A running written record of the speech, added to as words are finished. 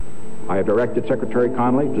I have directed Secretary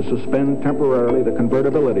Connally to suspend temporarily the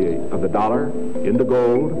convertibility of the dollar into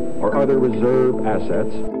gold or other reserve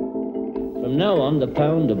assets. From now on, the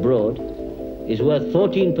pound abroad is worth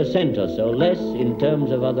 14% or so less in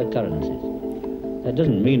terms of other currencies. That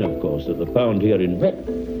doesn't mean, of course, that the pound here in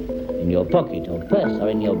Britain, in your pocket or purse or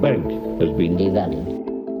in your bank, has been devalued.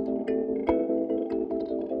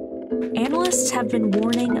 Analysts have been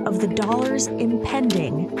warning of the dollar's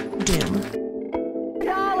impending doom.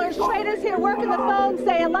 Traders here working the phone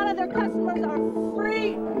say a lot of their customers are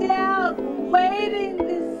freaked out, waiting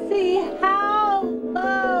to see how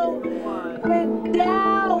low the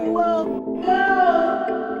Dow will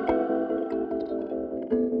go.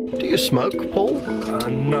 Do you smoke, Paul?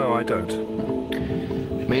 No, I don't.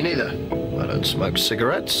 Me neither. I don't smoke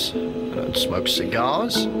cigarettes. I don't smoke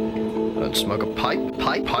cigars. I don't smoke a pipe.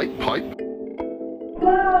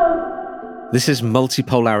 This is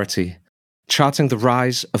Multipolarity, charting the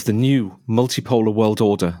rise of the new multipolar world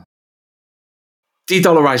order.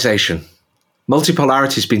 De-Dollarisation.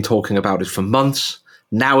 Multipolarity's been talking about it for months.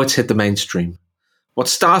 Now it's hit the mainstream. What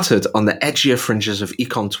started on the edgier fringes of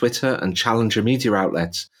econ Twitter and challenger media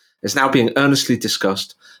outlets is now being earnestly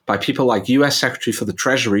discussed by people like US Secretary for the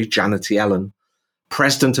Treasury, Janet Yellen,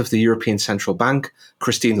 President of the European Central Bank,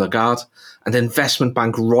 Christine Lagarde, and investment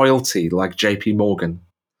bank royalty like JP Morgan.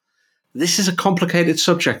 This is a complicated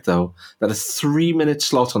subject, though, that a 3-minute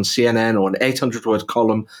slot on CNN or an 800-word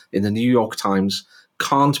column in the New York Times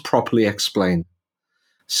can't properly explain.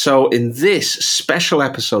 So in this special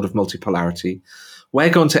episode of Multipolarity, we're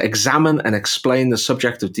going to examine and explain the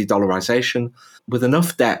subject of de-dollarization with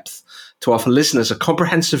enough depth to offer listeners a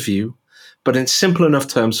comprehensive view, but in simple enough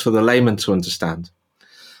terms for the layman to understand.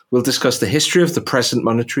 We'll discuss the history of the present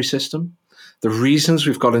monetary system, the reasons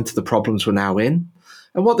we've got into the problems we're now in,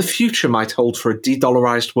 and what the future might hold for a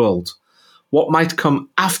de-dollarized world. What might come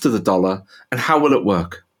after the dollar, and how will it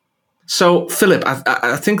work? So, Philip,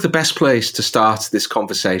 I think the best place to start this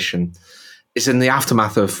conversation is in the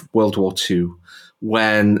aftermath of World War II,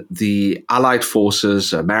 when the Allied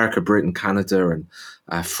forces, America, Britain, Canada,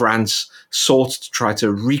 and France, sought to try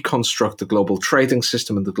to reconstruct the global trading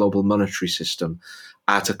system and the global monetary system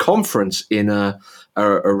at a conference in a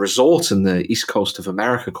resort in the east coast of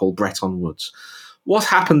America called Bretton Woods. What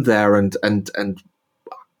happened there, and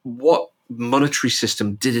what monetary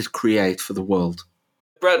system did it create for the world?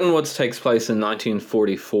 Bretton Woods takes place in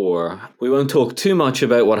 1944. We won't talk too much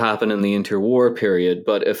about what happened in the interwar period,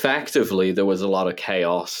 but effectively there was a lot of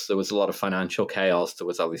chaos. There was a lot of financial chaos. There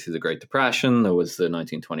was obviously the Great Depression. There was the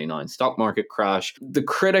 1929 stock market crash. The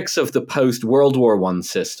critics of the post-World War I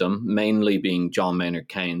system, mainly being John Maynard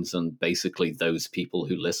Keynes and basically those people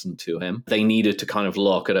who listened to him, they needed to kind of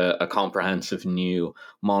look at a comprehensive new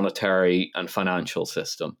monetary and financial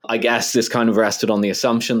system. I guess this kind of rested on the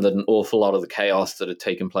assumption that an awful lot of the chaos that had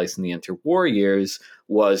taken place in the interwar years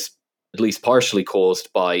was at least partially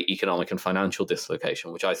caused by economic and financial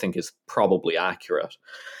dislocation, which I think is probably accurate.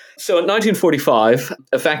 So in 1945,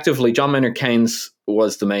 effectively, John Maynard Keynes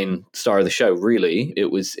was the main star of the show, really.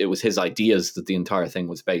 It was his ideas that the entire thing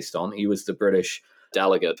was based on. He was the British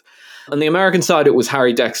delegate. On the American side, it was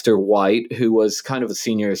Harry Dexter White, who was kind of a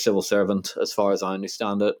senior civil servant, as far as I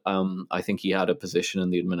understand it. I think he had a position in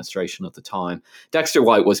the administration at the time. Dexter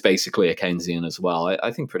White was basically a Keynesian as well.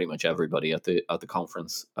 I think pretty much everybody at the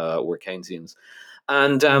conference were Keynesians.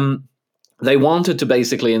 And they wanted to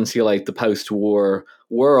basically insulate the post-war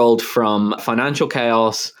world from financial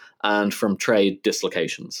chaos and from trade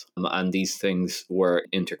dislocations. And these things were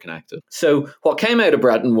interconnected. So what came out of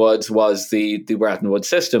Bretton Woods was the Bretton Woods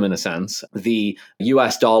system, in a sense. The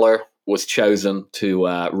US dollar was chosen to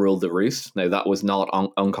rule the roost. Now, that was not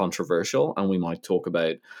uncontroversial, and we might talk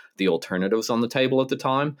about the alternatives on the table at the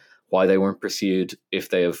time, why they weren't pursued,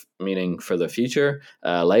 if they have meaning for the future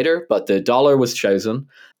later. But the dollar was chosen.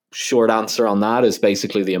 Short answer on that is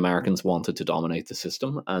basically the Americans wanted to dominate the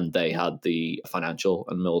system, and they had the financial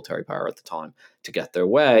and military power at the time to get their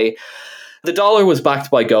way. The dollar was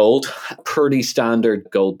backed by gold, pretty standard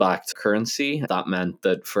gold-backed currency. That meant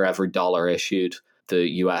that for every dollar issued, the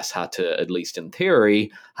US had to, at least in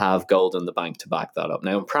theory, have gold in the bank to back that up.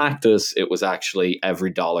 Now, in practice, it was actually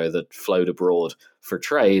every dollar that flowed abroad for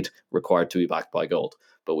trade required to be backed by gold.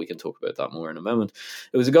 But we can talk about that more in a moment.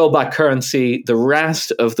 It was a gold-backed currency. The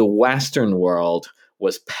rest of the Western world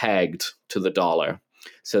was pegged to the dollar.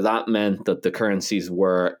 So that meant that the currencies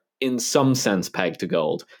were, in some sense, pegged to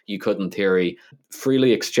gold. You could, in theory,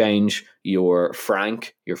 freely exchange your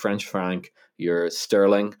franc, your French franc, your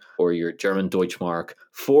sterling, or your German Deutschmark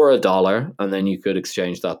for a dollar, and then you could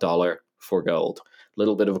exchange that dollar for gold.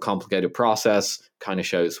 little bit of a complicated process, kind of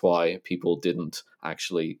shows why people didn't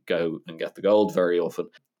actually go and get the gold very often.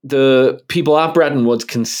 The people at Bretton Woods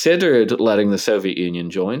considered letting the Soviet Union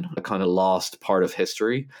join, a kind of lost part of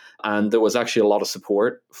history. And there was actually a lot of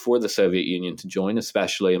support for the Soviet Union to join,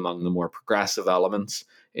 especially among the more progressive elements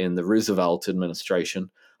in the Roosevelt administration.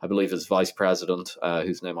 I believe his vice president,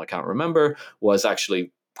 whose name I can't remember, was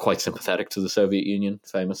actually quite sympathetic to the Soviet Union,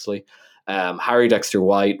 famously. Harry Dexter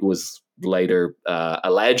White was later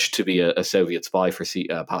alleged to be a Soviet spy for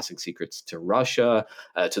passing secrets to Russia,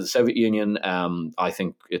 to the Soviet Union. I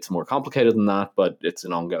think it's more complicated than that, but it's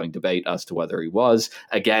an ongoing debate as to whether he was,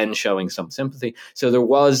 again, showing some sympathy. So there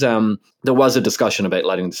was a discussion about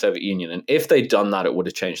letting the Soviet Union, and if they'd done that, it would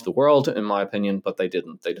have changed the world, in my opinion, but they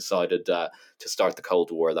didn't. They decided to start the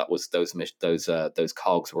Cold War. That was those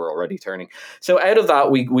cogs were already turning. So out of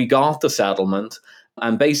that, we got the settlement.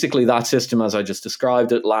 And basically that system, as I just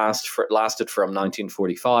described it, lasted from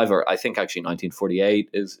 1945, or I think actually 1948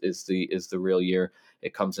 is the real year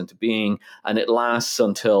it comes into being. And it lasts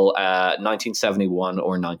until 1971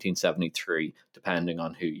 or 1973, depending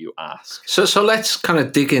on who you ask. So let's kind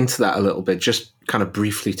of dig into that a little bit, just kind of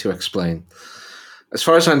briefly to explain. As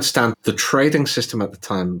far as I understand, the trading system at the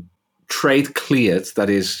time, trade cleared, that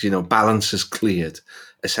is, balances cleared,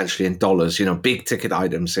 essentially in dollars, big ticket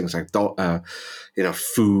items, things like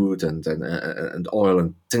food and oil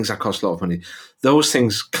and things that cost a lot of money. Those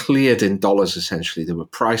things cleared in dollars, essentially. They were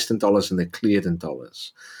priced in dollars and they cleared in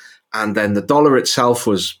dollars. And then the dollar itself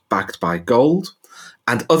was backed by gold,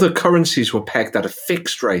 and other currencies were pegged at a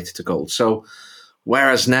fixed rate to gold. So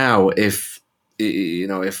whereas now, if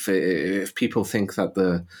people think that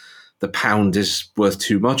the pound is worth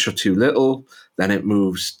too much or too little, then it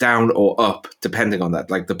moves down or up, depending on that.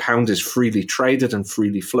 Like the pound is freely traded and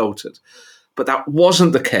freely floated. But that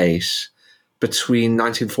wasn't the case between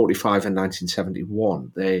 1945 and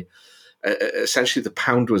 1971. Essentially, the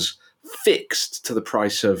pound was fixed to the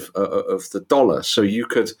price of the dollar. So you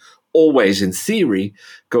could always, in theory,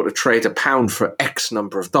 go to trade a pound for X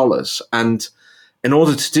number of dollars. And in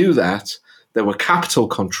order to do that, there were capital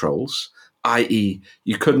controls, i.e.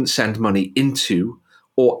 you couldn't send money into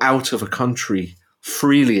or out of a country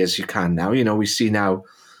freely as you can now. We see now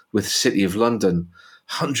with the City of London,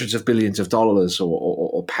 hundreds of billions of dollars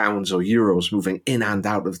or pounds or euros moving in and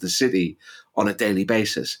out of the city on a daily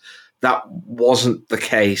basis. That wasn't the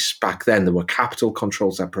case back then. There were capital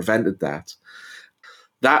controls that prevented that.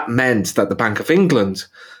 That meant that the Bank of England,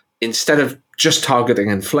 instead of just targeting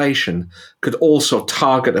inflation, could also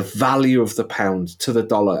target a value of the pound to the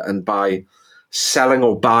dollar, and by selling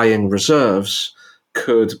or buying reserves,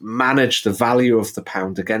 could manage the value of the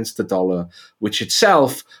pound against the dollar, which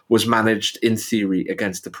itself was managed in theory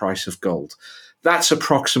against the price of gold. That's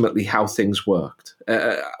approximately how things worked.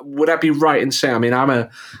 Would I be right in saying? I mean, I'm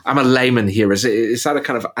a layman here. Is that a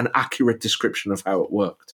kind of an accurate description of how it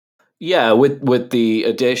worked? Yeah, with the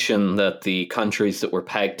addition that the countries that were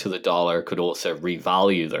pegged to the dollar could also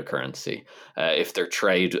revalue their currency. If their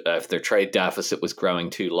trade deficit was growing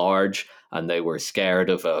too large and they were scared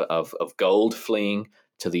of gold fleeing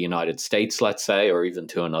to the United States, let's say, or even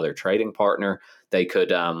to another trading partner, they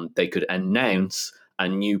could announce a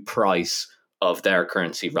new price of their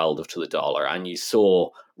currency relative to the dollar, and you saw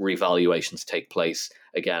revaluations take place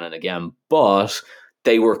again and again, but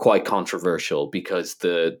they were quite controversial because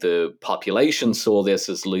the population saw this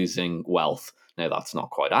as losing wealth. Now, that's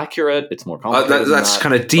not quite accurate. It's more complicated. That's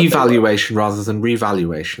kind of devaluation rather than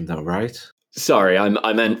revaluation, though, right? Sorry,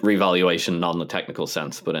 I meant revaluation, not in a technical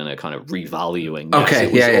sense, but in a kind of revaluing.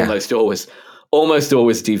 Okay, yes, it was almost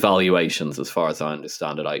always devaluations, as far as I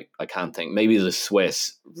understand it. I can't think. Maybe the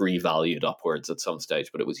Swiss revalued upwards at some stage,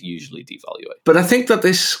 but it was usually devaluation. But I think that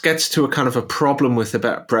this gets to a kind of a problem with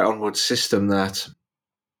the Bretton Woods system that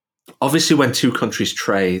obviously when two countries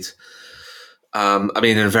trade, in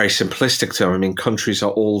a very simplistic term, countries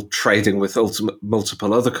are all trading with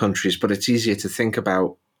multiple other countries, but it's easier to think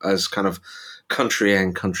about as kind of country A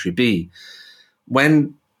and country B.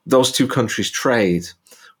 When those two countries trade,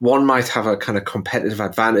 one might have a kind of competitive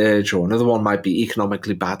advantage, or another one might be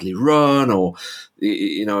economically badly run, or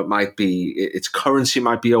it might be its currency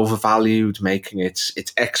might be overvalued, making its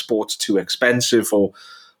exports too expensive, or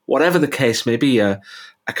whatever the case may be.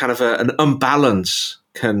 A kind of an imbalance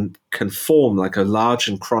can form, like a large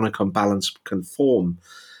and chronic imbalance can form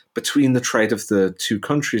between the trade of the two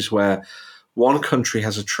countries, where one country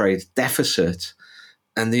has a trade deficit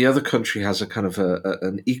and the other country has a kind of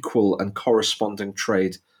an equal and corresponding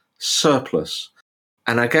trade surplus.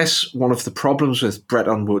 And I guess one of the problems with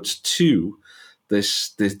Bretton Woods 2,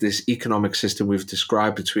 this economic system we've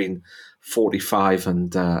described between 45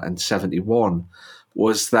 and 71,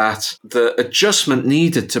 was that the adjustment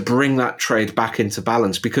needed to bring that trade back into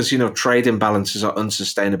balance, because, trade imbalances are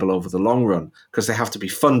unsustainable over the long run because they have to be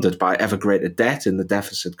funded by ever greater debt in the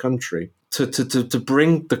deficit country. To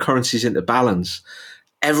bring the currencies into balance,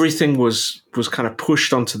 everything was kind of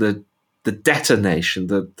pushed onto the debtor nation,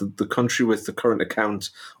 the country with the current account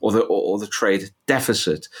or the trade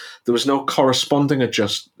deficit. There was no corresponding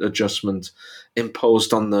adjustment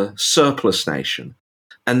imposed on the surplus nation.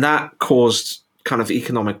 And that caused kind of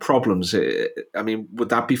economic problems. I mean, would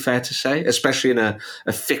that be fair to say? Especially in a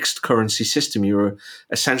fixed currency system, you were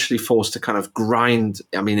essentially forced to kind of grind,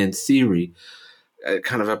 in theory,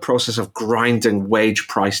 kind of a process of grinding wage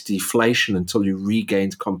price deflation until you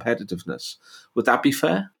regained competitiveness. Would that be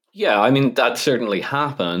fair? Yeah, that certainly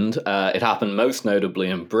happened. It happened most notably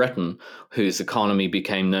in Britain, whose economy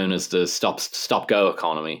became known as the stop-go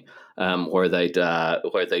economy. Where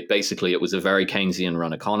they'd basically, it was a very Keynesian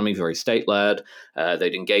run economy, very state-led.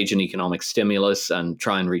 They'd engage in economic stimulus and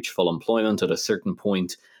try and reach full employment. At a certain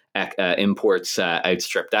point, imports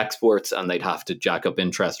outstripped exports, and they'd have to jack up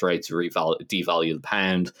interest rates, devalue the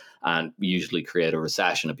pound, and usually create a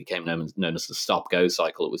recession. It became known as the stop-go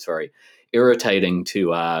cycle. It was very irritating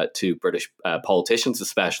to British politicians,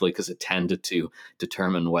 especially because it tended to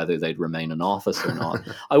determine whether they'd remain in office or not.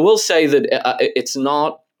 I will say that it's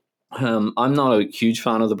not. I'm not a huge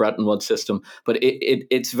fan of the Bretton Woods system, but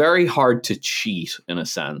it's very hard to cheat in a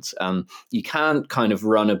sense. You can't kind of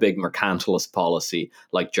run a big mercantilist policy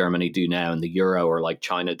like Germany do now in the euro, or like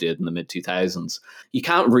China did in the mid-2000s. You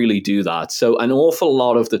can't really do that. So an awful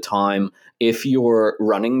lot of the time, if you're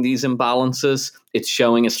running these imbalances, it's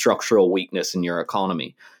showing a structural weakness in your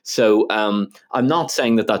economy. So I'm not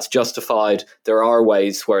saying that that's justified. There are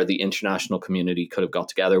ways where the international community could have got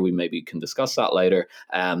together. We maybe can discuss that later,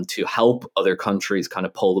 to help other countries kind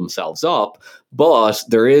of pull themselves up. But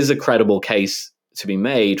there is a credible case to be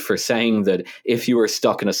made for saying that if you were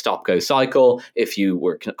stuck in a stop-go cycle, if you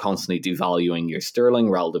were constantly devaluing your sterling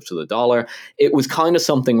relative to the dollar, it was kind of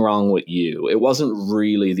something wrong with you. It wasn't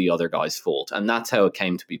really the other guy's fault. And that's how it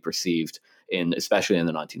came to be perceived, especially in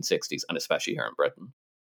the 1960s, and especially here in Britain.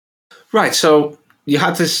 Right, so you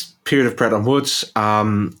had this period of Bretton Woods,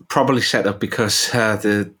 probably set up because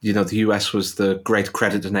the US was the great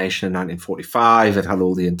creditor nation in 1945. It had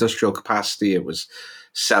all the industrial capacity. It was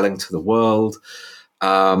selling to the world.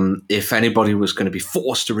 If anybody was going to be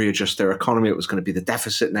forced to readjust their economy, it was going to be the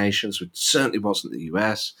deficit nations, which certainly wasn't the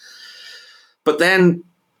US. But then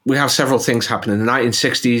we have several things happen. In the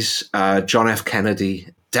 1960s, John F. Kennedy,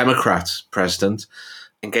 Democrat president,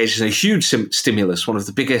 engaged in a huge stimulus, one of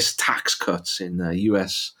the biggest tax cuts in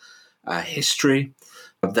US history.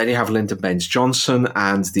 Then you have Lyndon Baines Johnson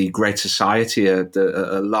and the Great Society, a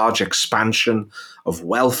large expansion of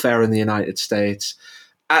welfare in the United States.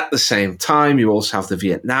 At the same time, you also have the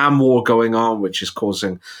Vietnam War going on, which is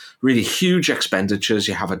causing really huge expenditures.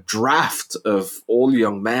 You have a draft of all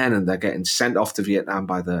young men, and they're getting sent off to Vietnam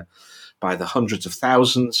by the hundreds of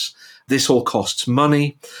thousands. This all costs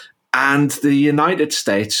money. And the United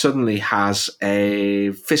States suddenly has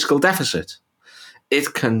a fiscal deficit.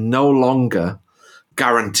 It can no longer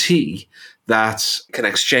guarantee that it can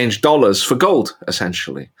exchange dollars for gold,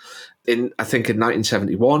 essentially. I think in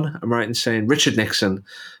 1971, I'm right in saying, Richard Nixon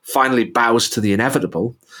finally bows to the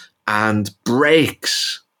inevitable and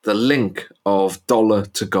breaks the link of dollar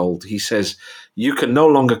to gold. He says, you can no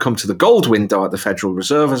longer come to the gold window at the Federal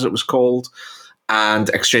Reserve, as it was called, and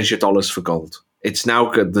exchange your dollars for gold. It's now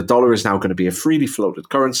good. The dollar is now going to be a freely floated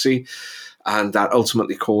currency. And that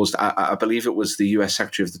ultimately caused, I believe it was the US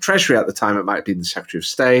Secretary of the Treasury at the time, it might have been the Secretary of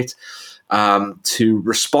State, to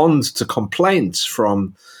respond to complaints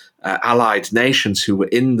from allied nations who were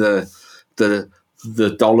in the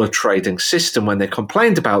dollar trading system. When they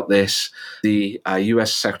complained about this, the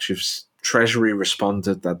US Secretary of Treasury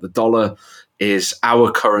responded that the dollar is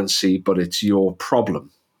our currency, but it's your problem.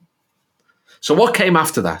 So what came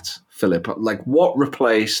after that, Philip? Like, what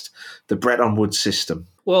replaced the Bretton Woods system?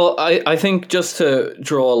 Well, I think just to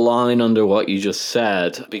draw a line under what you just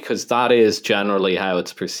said, because that is generally how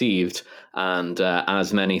it's perceived. And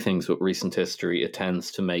as many things with recent history, it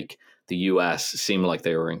tends to make the US seem like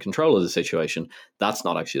they were in control of the situation. That's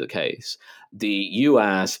not actually the case. The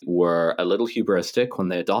US were a little hubristic when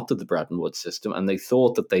they adopted the Bretton Woods system, and they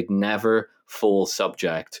thought that they'd never fall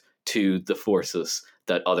subject to the forces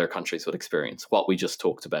that other countries would experience. What we just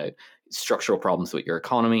talked about, structural problems with your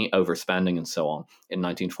economy, overspending, and so on. In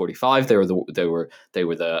 1945, they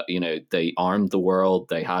armed the world.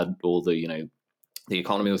 They had all the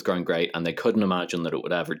economy was growing great, and they couldn't imagine that it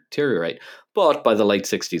would ever deteriorate. But by the late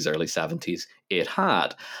 60s, early 70s, it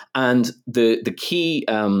had. And the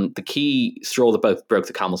key straw that broke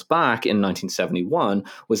the camel's back in 1971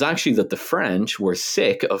 was actually that the French were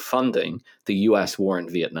sick of funding the US war in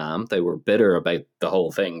Vietnam. They were bitter about the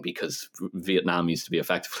whole thing because Vietnam used to be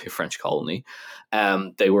effectively a French colony.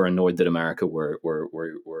 They were annoyed that America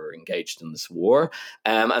were engaged in this war,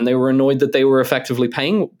 and they were annoyed that they were effectively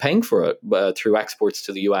paying for it through exports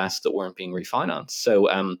to the US that weren't being refinanced. So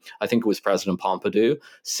I think it was President Pompidou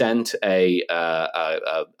sent a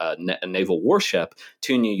naval warship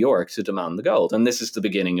to New York to demand the gold, and this is the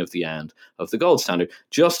beginning of the end of the gold standard.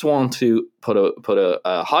 Just want to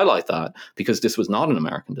highlight that, because this was not an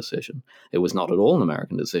American decision. It was not at all an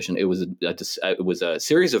American decision. It was a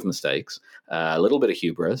series of mistakes, a little bit of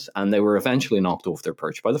hubris, and they were eventually knocked off their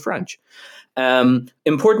perch by the French.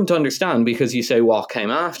 Important to understand, because you say what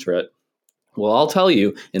came after it. Well, I'll tell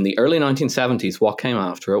you, in the early 1970s, what came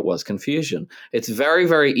after it was confusion. It's very,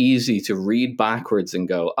 very easy to read backwards and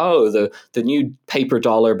go, oh, the new paper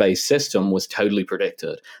dollar-based system was totally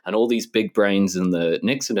predicted. And all these big brains in the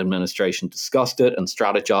Nixon administration discussed it and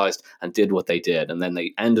strategized and did what they did. And then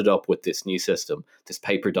they ended up with this new system, this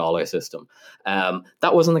paper dollar system.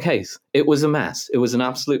 That wasn't the case. It was a mess. It was an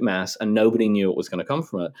absolute mess, and nobody knew what was going to come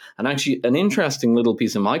from it. And actually, an interesting little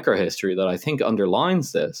piece of microhistory that I think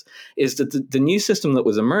underlines this is that the new system that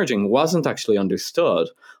was emerging wasn't actually understood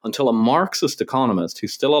until a Marxist economist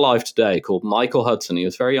who's still alive today called Michael Hudson, he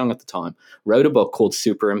was very young at the time, wrote a book called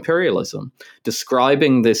Super Imperialism,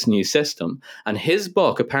 describing this new system. And his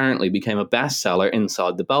book apparently became a bestseller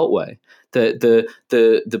inside the Beltway.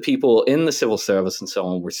 The people in the civil service and so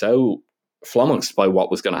on were so flummoxed by what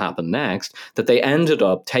was going to happen next that they ended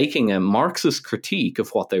up taking a Marxist critique of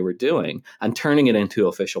what they were doing and turning it into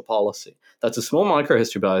official policy. That's a small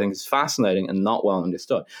microhistory, but I think it's fascinating and not well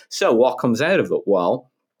understood. So what comes out of it? Well,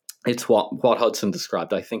 it's what Hudson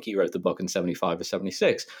described. I think he wrote the book in 75 or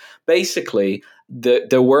 76. Basically,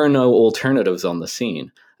 there were no alternatives on the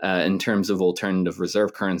scene. In terms of alternative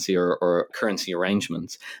reserve currency or currency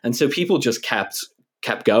arrangements. And so people just kept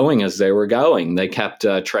going as they were going. They kept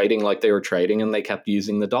trading like they were trading, and they kept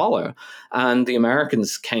using the dollar. And the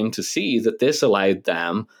Americans came to see that this allowed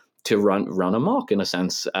them to run amok, in a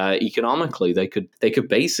sense, economically. They could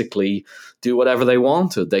basically do whatever they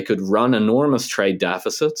wanted. They could run enormous trade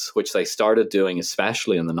deficits, which they started doing,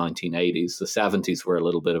 especially in the 1980s. The 70s were a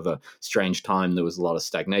little bit of a strange time. There was a lot of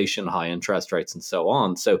stagnation, high interest rates, and so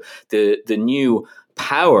on. So the new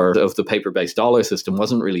power of the paper-based dollar system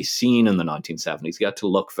wasn't really seen in the 1970s. You had to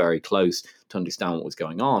look very close to understand what was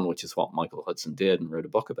going on, which is what Michael Hudson did and wrote a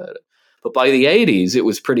book about it. But by the 80s, it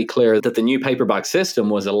was pretty clear that the new paperback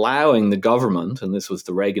system was allowing the government, and this was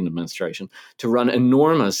the Reagan administration, to run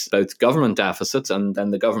enormous both government deficits, and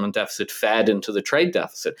then the government deficit fed into the trade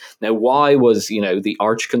deficit. Now, why was, the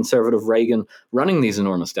arch-conservative Reagan running these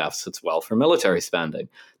enormous deficits? Well, for military spending.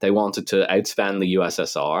 They wanted to outspend the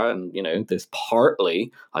USSR, and, this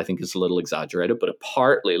partly, I think is a little exaggerated, but it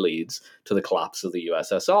partly leads to the collapse of the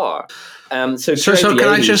USSR. So can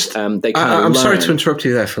I just... I'm sorry to interrupt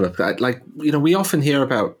you there, Philip. We often hear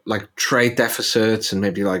about trade deficits, and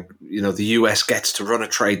maybe the US gets to run a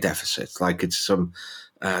trade deficit, like it's some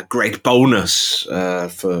great bonus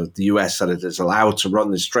for the US that it is allowed to run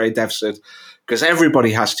this trade deficit because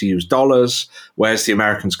everybody has to use dollars, whereas the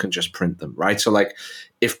Americans can just print them, right? So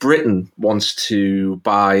if Britain wants to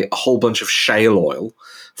buy a whole bunch of shale oil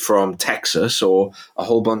from Texas or a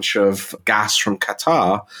whole bunch of gas from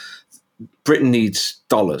Qatar, Britain needs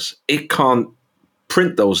dollars. It can't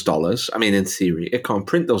print those dollars. I mean, in theory, it can't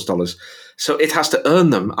print those dollars. So it has to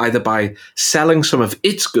earn them either by selling some of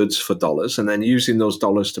its goods for dollars and then using those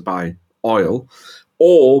dollars to buy oil,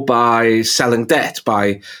 or by selling debt,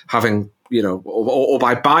 by having, or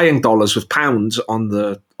by buying dollars with pounds on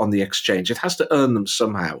the exchange. It has to earn them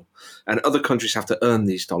somehow. And other countries have to earn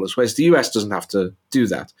these dollars, whereas the US doesn't have to do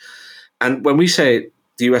that. And when we say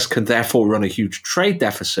the US can therefore run a huge trade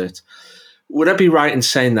deficit, would I be right in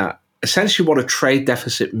saying that essentially what a trade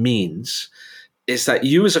deficit means is that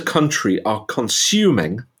you as a country are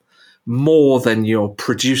consuming more than you're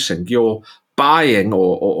producing? You're buying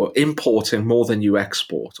or importing more than you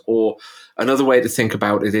export. Or another way to think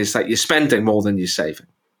about it is that you're spending more than you're saving,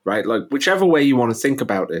 right? Whichever way you want to think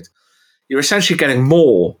about it, you're essentially getting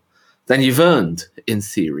more than you've earned in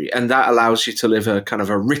theory. And that allows you to live a kind of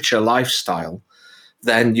a richer lifestyle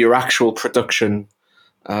than your actual production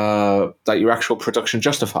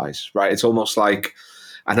justifies, right? It's almost like,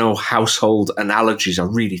 I know household analogies are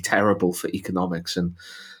really terrible for economics, and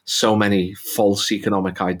so many false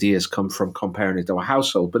economic ideas come from comparing it to a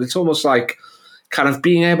household, but it's almost like kind of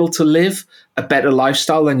being able to live a better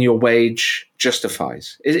lifestyle than your wage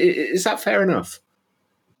justifies. Is that fair enough?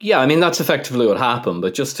 Yeah, I mean, that's effectively what happened.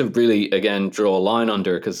 But just to really, again, draw a line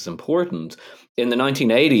under, because it's important, in the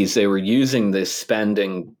 1980s, they were using this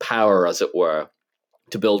spending power, as it were,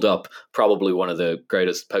 to build up probably one of the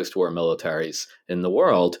greatest post-war militaries in the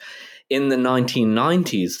world. In the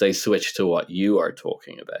 1990s, they switched to what you are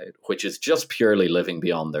talking about, which is just purely living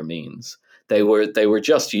beyond their means. They were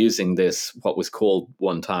just using this, what was called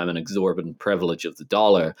one time an exorbitant privilege of the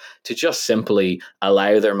dollar, to just simply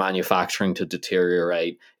allow their manufacturing to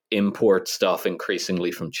deteriorate, import stuff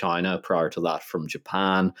increasingly from China, prior to that from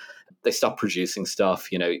Japan. They stopped producing stuff,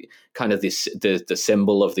 kind of this, the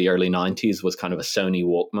symbol of the early 90s was kind of a Sony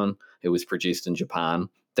Walkman. It was produced in Japan.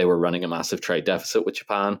 They were running a massive trade deficit with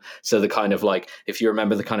Japan. So the kind of like, if you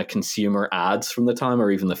remember the kind of consumer ads from the time, or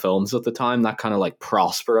even the films at the time, that kind of like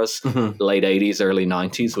prosperous late 80s, early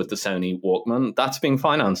 90s with the Sony Walkman, that's being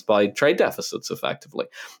financed by trade deficits effectively.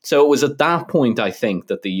 So it was at that point, I think,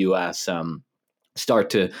 that the US start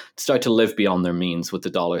to live beyond their means with the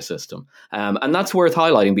dollar system, and that's worth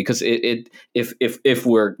highlighting, because if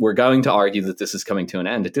we're going to argue that this is coming to an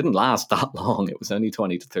end, it didn't last that long. It was only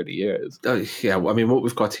 20 to 30 years. Yeah, I mean, what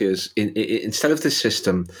we've got here is instead of this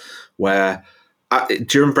system where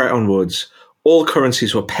during Bretton Woods, all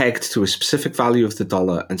currencies were pegged to a specific value of the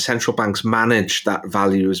dollar, and central banks managed that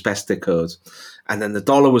value as best they could, and then the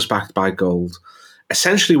dollar was backed by gold.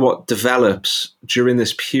 Essentially, what develops during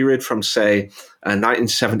this period from, say,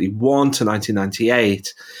 1971 to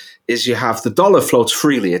 1998 is you have the dollar floats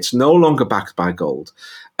freely. It's no longer backed by gold.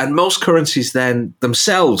 And most currencies then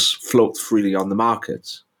themselves float freely on the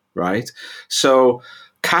markets, right? So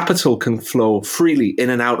capital can flow freely in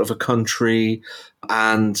and out of a country.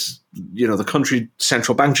 And, the country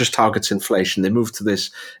central bank just targets inflation. They move to this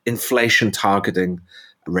inflation targeting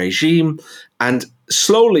regime. And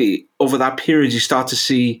slowly over that period, you start to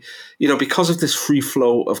see, because of this free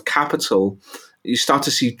flow of capital, you start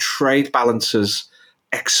to see trade balances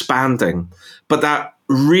expanding. But that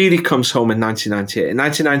really comes home in 1998. In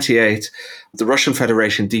 1998, the Russian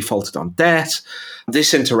Federation defaulted on debt.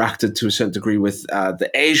 This interacted to a certain degree with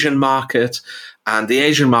the Asian market, and the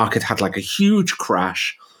Asian market had like a huge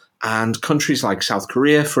crash. And countries like South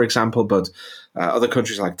Korea, for example, but other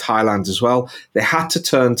countries like Thailand as well, they had to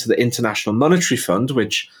turn to the International Monetary Fund,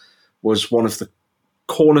 which was one of the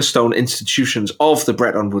cornerstone institutions of the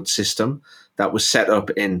Bretton Woods system that was set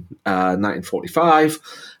up in 1945.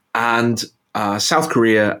 And South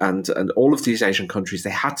Korea and all of these Asian countries,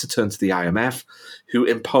 they had to turn to the IMF, who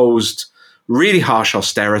imposed really harsh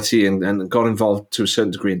austerity and got involved to a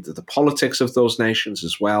certain degree into the politics of those nations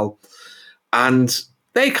as well. And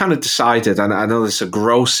they kind of decided, and I know this is a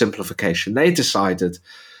gross simplification, they decided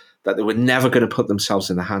that they were never going to put themselves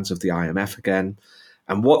in the hands of the IMF again.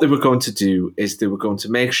 And what they were going to do is they were going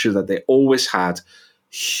to make sure that they always had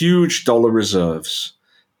huge dollar reserves,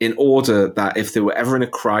 in order that if they were ever in a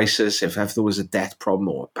crisis, if ever there was a debt problem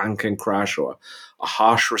or a banking crash or a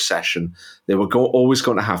harsh recession, they were always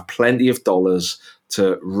going to have plenty of dollars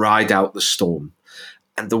to ride out the storm.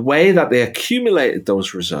 And the way that they accumulated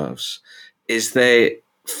those reserves is they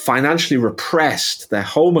financially repressed their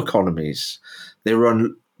home economies. They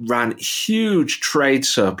ran huge trade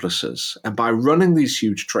surpluses. And by running these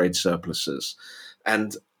huge trade surpluses,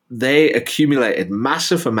 and they accumulated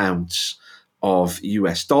massive amounts of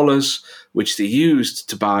US dollars, which they used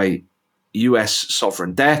to buy US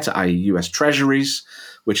sovereign debt, i.e. US treasuries,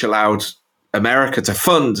 which allowed America to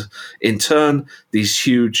fund, in turn, these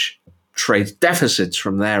huge trade deficits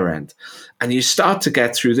from their end. And you start to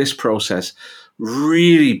get through this process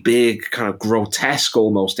really big, kind of grotesque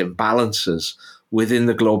almost imbalances within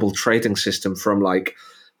the global trading system from like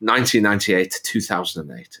 1998 to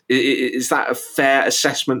 2008. Is that a fair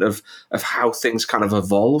assessment of how things kind of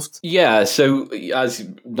evolved? Yeah, so as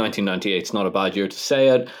 1998 is not a bad year to say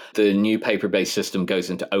it, the new paper-based system goes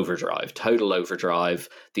into overdrive, total overdrive.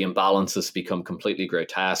 The imbalances become completely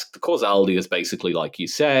grotesque. The causality is basically like you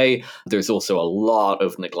say. There's also a lot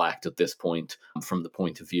of neglect at this point from the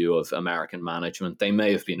point of view of American management. They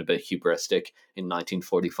may have been a bit hubristic in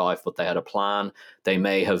 1945, but they had a plan. They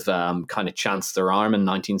may have kind of chanced their arm in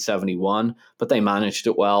 1971, but they managed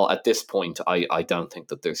it well. At this point, I don't think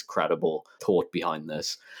that there's credible thought behind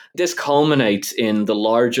this. This culminates in the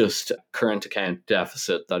largest current account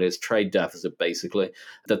deficit, that is trade deficit basically,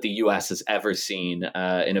 that the US has ever seen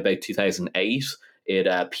in about 2008.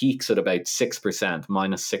 It peaks at about 6%,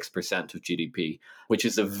 minus 6% of GDP, which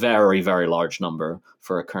is a very, very large number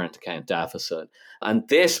for a current account deficit. And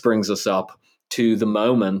this brings us up to the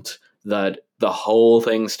moment that the whole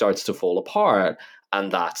thing starts to fall apart.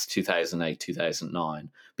 and that's 2008, 2009.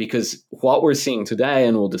 Because what we're seeing today,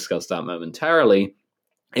 and we'll discuss that momentarily,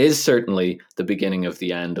 is certainly the beginning of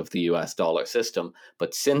the end of the US dollar system.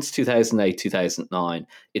 But since 2008, 2009,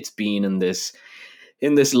 it's been in this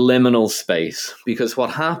liminal space, because what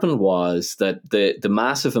happened was that the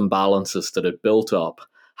massive imbalances that had built up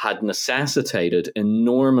had necessitated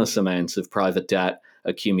enormous amounts of private debt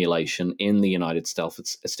accumulation in the United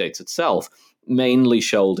States itself, mainly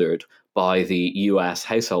shouldered by the US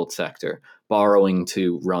household sector, borrowing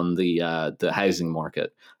to run the housing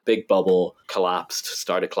market. Big bubble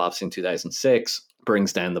started collapsing in 2006,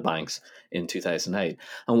 brings down the banks in 2008.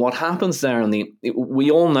 And what happens there, we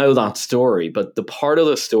all know that story, but the part of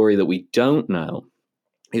the story that we don't know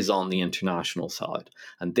is on the international side.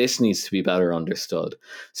 And this needs to be better understood.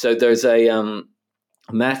 So there's a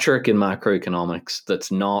metric in macroeconomics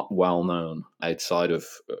that's not well known outside of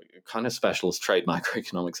kind of specialist trade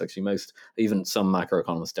macroeconomics. Actually, even some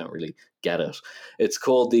macroeconomists don't really get it. It's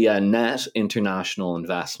called the net international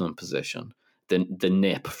investment position, the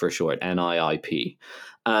NIP for short, NIIP.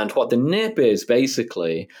 And what the NIP is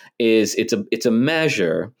basically is it's a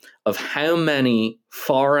measure of how many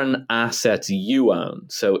foreign assets you own.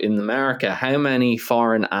 So in America, how many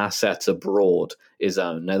foreign assets abroad is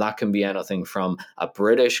owned. Now that can be anything from a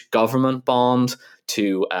British government bond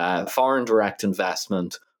to foreign direct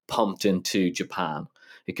investment pumped into Japan.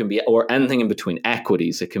 It can be, or anything in between,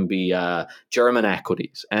 equities. It can be German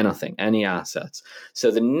equities, anything, any assets.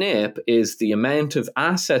 So the NIP is the amount of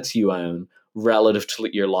assets you own relative to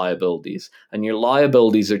your liabilities. And your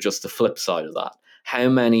liabilities are just the flip side of that. How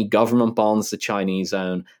many government bonds the Chinese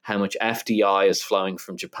own, how much FDI is flowing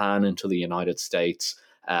from Japan into the United States,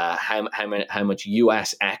 how much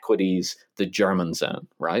US equities the Germans own,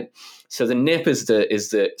 right? So the NIP is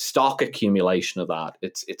the stock accumulation of that.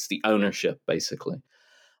 It's the ownership, basically.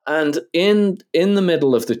 And in the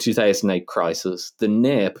middle of the 2008 crisis, the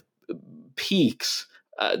NIP peaks.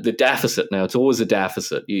 The deficit, now it's always a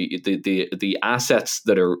deficit. The assets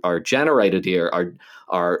that are generated here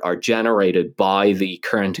are generated by the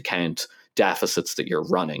current account deficits that you're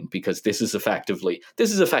running, because this is effectively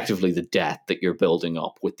the debt that you're building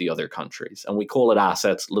up with the other countries. And we call it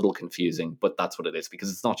assets, a little confusing, but that's what it is,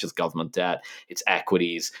 because it's not just government debt, it's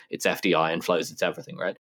equities, it's FDI inflows, it's everything,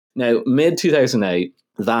 right? Now, mid-2008,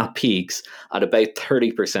 that peaks at about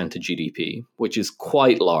 30% of GDP, which is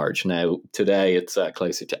quite large. Now, today it's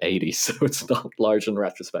closer to 80, so it's not large in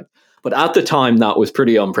retrospect. But at the time, that was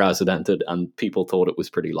pretty unprecedented, and people thought it was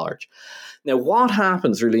pretty large. Now, what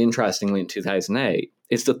happens really interestingly in 2008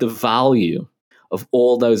 is that the value of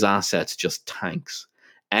all those assets just tanks.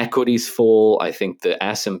 Equities fall. I think the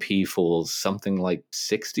S&P falls something like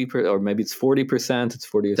 60%, or maybe it's 40%. It's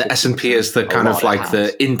 40 or 60%. The S&P is the kind of like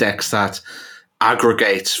the index that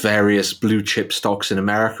aggregates various blue chip stocks in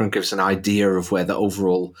America and gives an idea of where the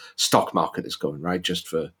overall stock market is going, right? Just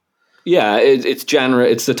for... Yeah, it's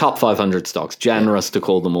generous. It's the top 500 stocks. Generous to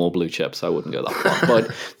call them all blue chips. I wouldn't go that far,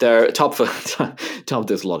 but they're top.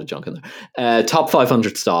 There's a lot of junk in there. Top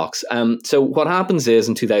 500 stocks. So what happens is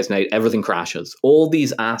in 2008, everything crashes. All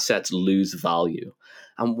these assets lose value,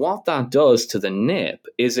 and what that does to the NIP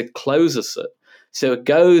is it closes it. So it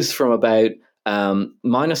goes from about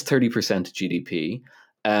minus 30% of GDP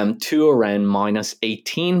to around minus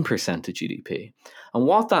 18% of GDP. And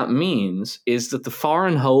what that means is that the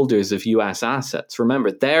foreign holders of US assets, remember,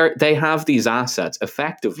 they have these assets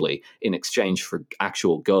effectively in exchange for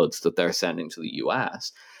actual goods that they're sending to the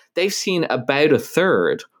US. They've seen about a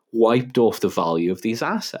third wiped off the value of these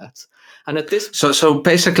assets. And at this So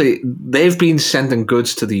basically, they've been sending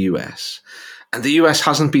goods to the US, and the US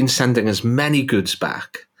hasn't been sending as many goods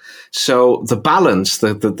back. So the balance,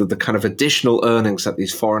 the kind of additional earnings that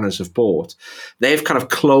these foreigners have bought, they've kind of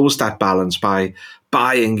closed that balance by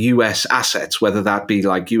buying US assets, whether that be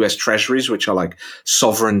like US treasuries, which are like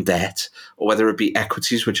sovereign debt, or whether it be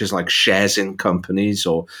equities, which is like shares in companies,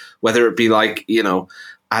 or whether it be like,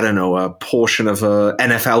 a portion of a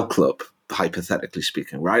NFL club, hypothetically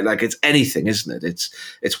speaking, right? Like it's anything, isn't it?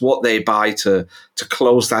 It's what they buy to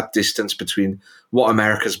close that distance between what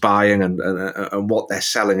America's buying and what they're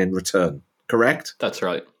selling in return. Correct? That's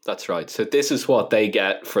right. So this is what they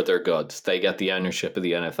get for their goods. They get the ownership of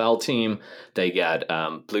the NFL team. They get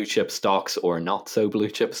blue chip stocks or not so blue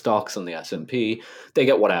chip stocks on the S&P. They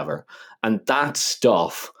get whatever. And that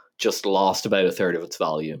stuff just lost about a third of its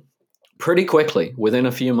value pretty quickly within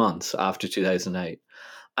a few months after 2008.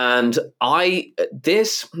 And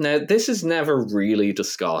this is never really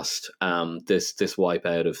discussed, this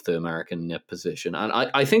wipeout of the American NIP position. And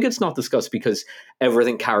I think it's not discussed because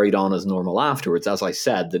everything carried on as normal afterwards. As I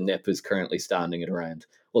said, the NIP is currently standing at around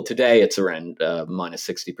Well, today it's around minus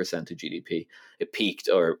 60% of GDP. It peaked,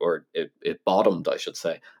 or it bottomed, I should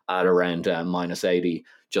say, at around minus 80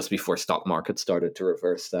 just before stock market started to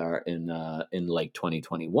reverse there in late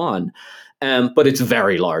 2021. But it's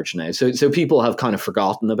very large now. So people have kind of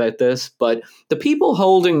forgotten about this. But the people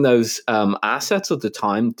holding those assets at the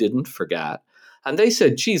time didn't forget. And they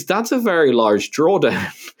said, geez, that's a very large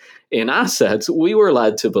drawdown in assets. We were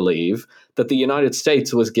led to believe that the United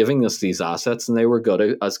States was giving us these assets and they were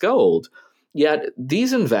good as gold. Yet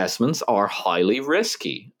these investments are highly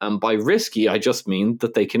risky. And by risky, I just mean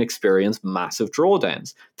that they can experience massive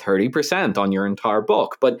drawdowns, 30% on your entire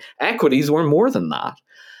book. But equities were more than that.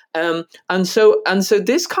 And so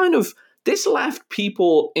this left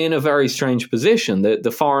people in a very strange position,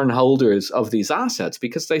 the foreign holders of these assets,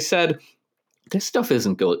 because they said, this stuff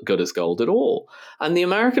isn't good as gold at all. And the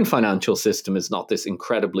American financial system is not this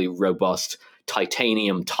incredibly robust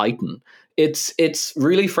titanium titan. It's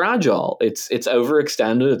really fragile. It's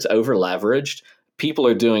overextended. It's over-leveraged. People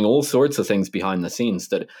are doing all sorts of things behind the scenes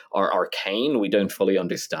that are arcane, we don't fully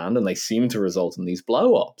understand, and they seem to result in these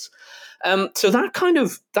blow-ups. So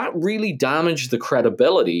that really damaged the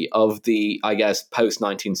credibility of the, I guess,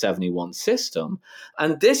 post-1971 system.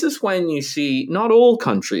 And this is when you see not all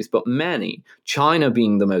countries, but many, China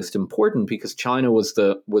being the most important, because China was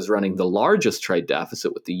running the largest trade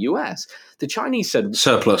deficit with the US. The Chinese said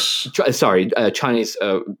surplus. Chinese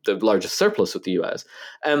the largest surplus with the US.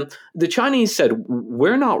 The Chinese said,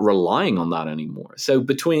 we're not relying on that anymore. So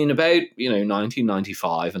between about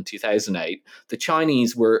 1995 and 2008, the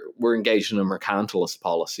Chinese were engaged in a mercantilist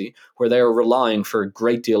policy where they were relying for a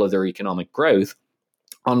great deal of their economic growth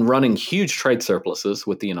on running huge trade surpluses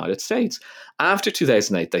with the United States. After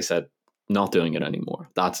 2008, they said, not doing it anymore.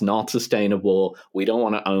 That's not sustainable. We don't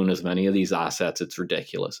want to own as many of these assets. It's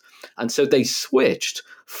ridiculous. And so they switched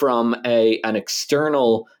from an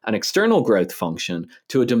external growth function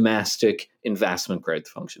to a domestic investment growth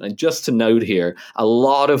function. And just to note here, a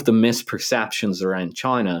lot of the misperceptions around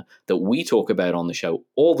China that we talk about on the show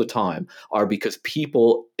all the time are because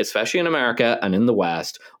people, especially in America and in the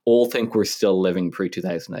West, all think we're still living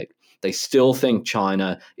pre-2008. They still think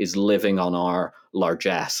China is living on our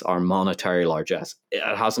largesse, our monetary largesse. It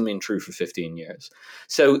hasn't been true for 15 years.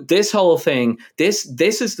 So this whole thing, this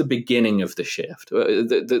is the beginning of the shift.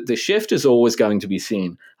 The shift is always going to be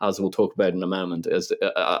seen, as we'll talk about in a moment,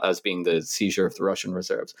 as being the seizure of the Russian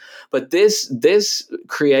reserves. But this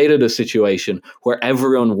created a situation where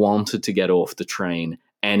everyone wanted to get off the train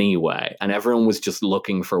anyway, and everyone was just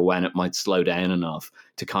looking for when it might slow down enough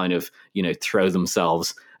to kind of, throw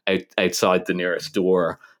themselves outside the nearest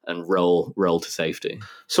door and roll to safety.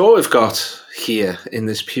 So what we've got here in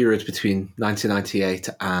this period between 1998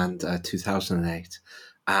 and 2008,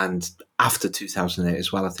 and after 2008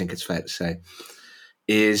 as well, I think it's fair to say,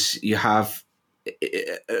 is you have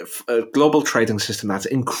a global trading system that's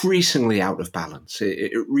increasingly out of balance.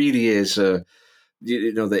 It really is the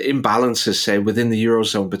imbalances, say, within the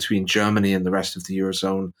Eurozone between Germany and the rest of the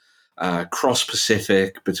Eurozone,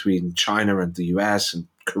 cross-Pacific between China and the US and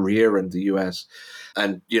Korea and the US,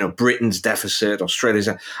 and Britain's deficit, Australia's.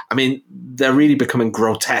 I mean, they're really becoming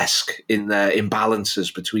grotesque in their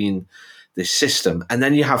imbalances between this system. And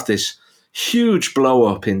then you have this huge blow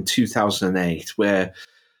up in 2008, where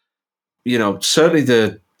certainly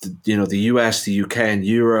the US, the UK, and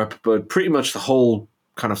Europe, but pretty much the whole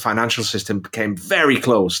kind of financial system became very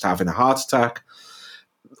close to having a heart attack.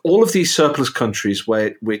 All of these surplus countries,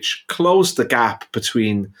 which closed the gap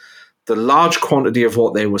between the large quantity of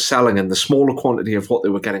what they were selling and the smaller quantity of what they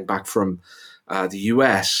were getting back from the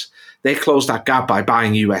US, they closed that gap by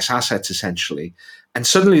buying US assets, essentially. And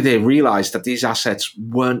suddenly they realized that these assets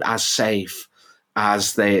weren't as safe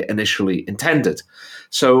as they initially intended.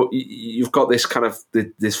 So you've got this kind of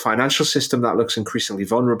this financial system that looks increasingly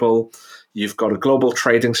vulnerable. You've got a global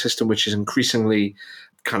trading system which is increasingly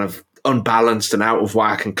kind of unbalanced and out of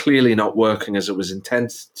whack and clearly not working as it was intended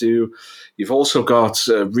to do. You've also got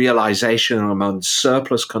a realization among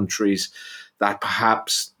surplus countries that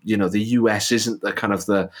perhaps, the US isn't the kind of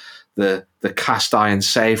the cast iron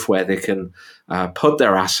safe where they can put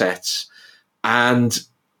their assets. And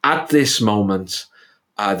at this moment,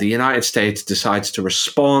 the United States decides to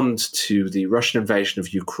respond to the Russian invasion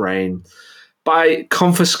of Ukraine by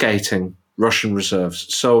confiscating Russian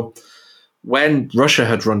reserves. So when Russia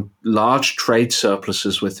had run large trade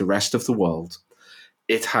surpluses with the rest of the world,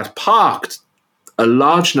 it had parked a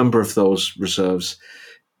large number of those reserves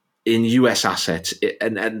in US assets,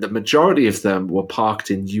 and the majority of them were parked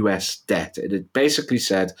in US debt. It had basically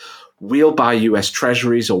said, we'll buy US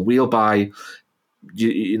treasuries, or we'll buy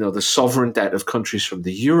the sovereign debt of countries from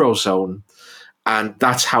the Eurozone, and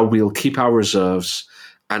that's how we'll keep our reserves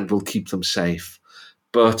and we'll keep them safe.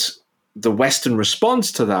 But the Western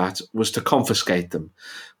response to that was to confiscate them,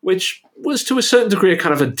 which was to a certain degree a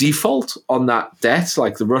kind of a default on that debt.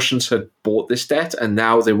 Like the Russians had bought this debt and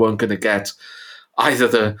now they weren't going to get either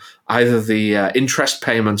the interest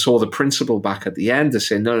payments or the principal back at the end. They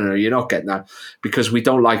say, no, you're not getting that because we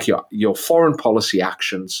don't like your foreign policy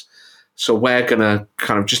actions. So we're going to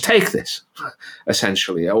kind of just take this,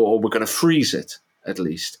 essentially, or we're going to freeze it at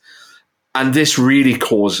least. And this really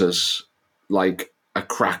causes like a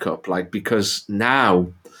crack up, like, because now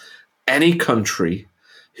any country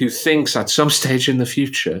who thinks at some stage in the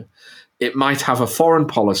future it might have a foreign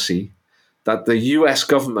policy that the US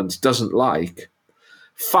government doesn't like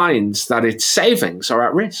finds that its savings are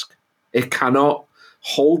at risk. It cannot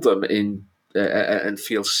hold them in and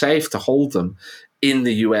feel safe to hold them in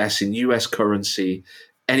the US, in US currency,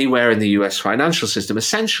 anywhere in the US financial system.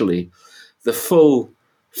 Essentially, the full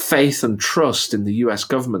faith and trust in the US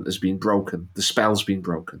government has been broken. The spell's been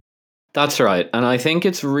broken. That's right. And I think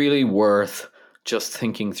it's really worth just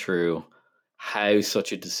thinking through how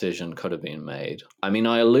such a decision could have been made. I mean,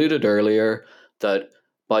 I alluded earlier that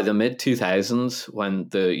by the mid-2000s, when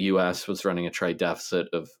the US was running a trade deficit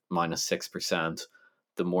of minus 6%,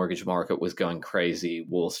 the mortgage market was going crazy.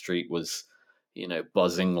 Wall Street was,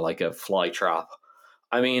 buzzing like a fly trap.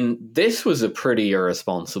 I mean, this was a pretty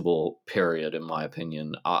irresponsible period, in my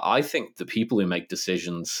opinion. I think the people who make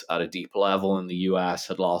decisions at a deep level in the US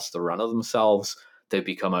had lost the run of themselves. They'd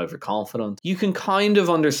become overconfident. You can kind of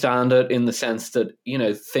understand it in the sense that,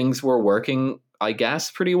 things were working, I guess,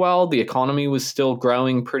 pretty well. The economy was still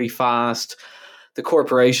growing pretty fast. The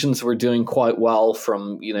corporations were doing quite well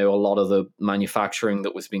from, a lot of the manufacturing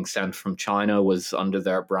that was being sent from China was under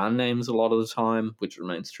their brand names a lot of the time, which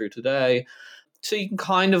remains true today. So you can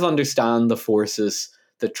kind of understand the forces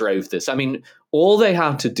that drove this. I mean, all they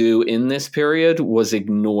had to do in this period was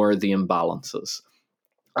ignore the imbalances.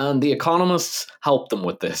 And the economists helped them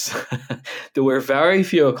with this. There were very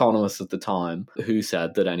few economists at the time who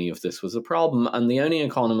said that any of this was a problem. And the only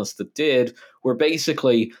economists that did were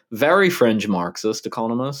basically very fringe Marxist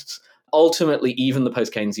economists. Ultimately, even the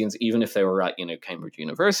post-Keynesians, even if they were at, Cambridge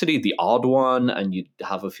University, the odd one, and you'd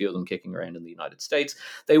have a few of them kicking around in the United States,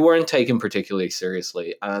 they weren't taken particularly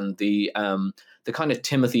seriously. And the kind of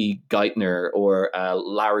Timothy Geithner or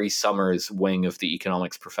Larry Summers wing of the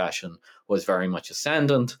economics profession was very much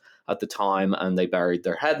ascendant at the time, and they buried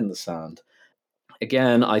their head in the sand.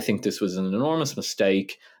 Again, I think this was an enormous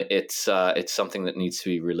mistake. It's something that needs to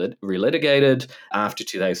be relitigated. After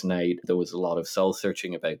 2008, there was a lot of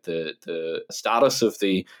soul-searching about the status of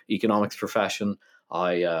the economics profession.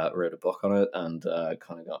 I wrote a book on it and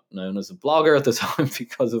kind of got known as a blogger at the time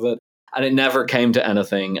because of it. And it never came to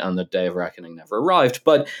anything, and the day of reckoning never arrived.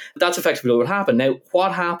 But that's effectively what happened. Now,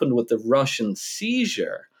 what happened with the Russian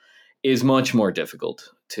seizure is much more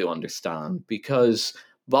difficult to understand, because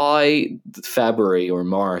by February or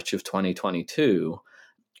March of 2022,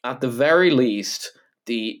 at the very least,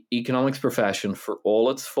 the economics profession, for all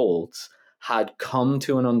its faults, had come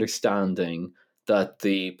to an understanding that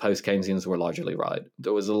the post-Keynesians were largely right.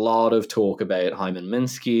 There was a lot of talk about Hyman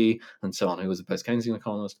Minsky and so on, who was a post-Keynesian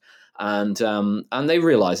economist, and they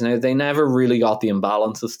realized, now, they never really got the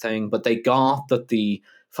imbalances thing, but they got that the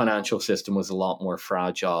financial system was a lot more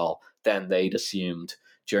fragile than they'd assumed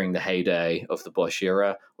during the heyday of the Bush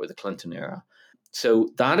era or the Clinton era. So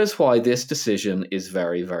that is why this decision is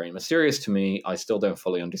very, very mysterious to me. I still don't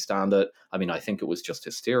fully understand it. I mean, I think it was just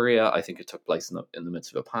hysteria. I think it took place in the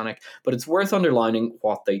midst of a panic. But it's worth underlining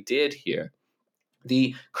what they did here.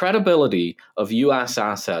 The credibility of US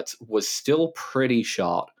assets was still pretty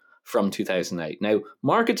shot from 2008. Now,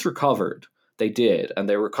 markets recovered. They did, and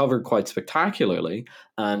they recovered quite spectacularly.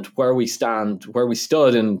 And where we stood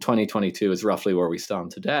in 2022 is roughly where we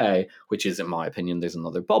stand today, which is, in my opinion, there's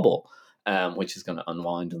another bubble, which is going to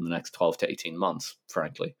unwind in the next 12 to 18 months,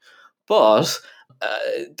 frankly. But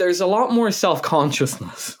there's a lot more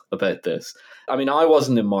self-consciousness about this. I mean, I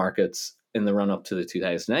wasn't in markets in the run-up to the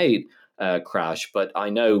 2008 crash, but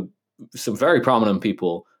I know some very prominent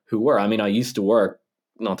people who were. I mean, I used to work,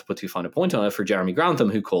 not to put too fine a point on it, for Jeremy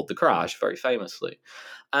Grantham, who called the crash very famously.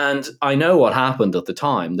 And I know what happened at the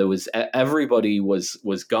time. There was everybody was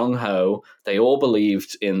gung-ho. They all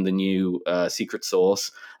believed in the new secret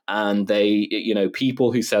sauce. And they,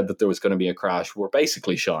 people who said that there was going to be a crash were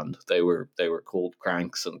basically shunned. They were called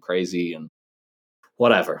cranks and crazy and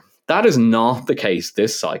whatever. That is not the case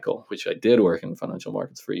this cycle, which I did work in financial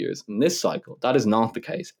markets for years. In this cycle, that is not the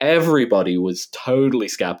case. Everybody was totally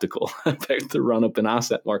skeptical about the run-up in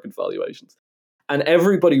asset market valuations. And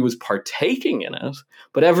everybody was partaking in it,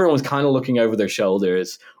 but everyone was kind of looking over their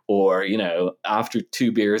shoulders, or, after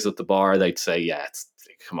 2 beers at the bar, they'd say, yeah,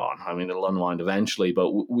 come on. I mean, it'll unwind eventually,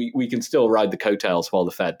 but we can still ride the coattails while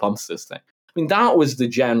the Fed pumps this thing. I mean, that was the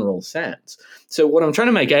general sense. So what I'm trying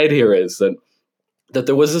to make out here is that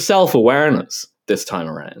there was a self-awareness this time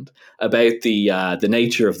around about the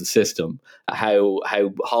nature of the system, how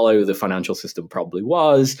hollow the financial system probably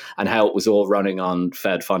was, and how it was all running on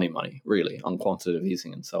Fed funny money, really, on quantitative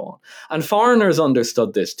easing and so on. And foreigners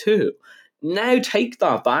understood this too. Now take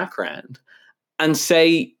that background and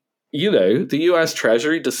say, the US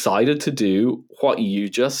Treasury decided to do what you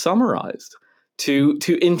just summarized,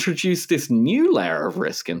 to introduce this new layer of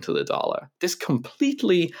risk into the dollar, this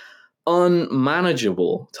completely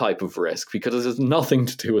unmanageable type of risk, because it has nothing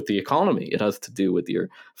to do with the economy. It has to do with your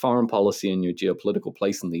foreign policy and your geopolitical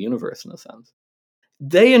place in the universe, in a sense.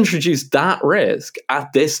 They introduced that risk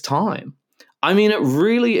at this time. I mean, it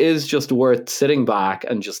really is just worth sitting back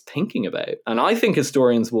and just thinking about. And I think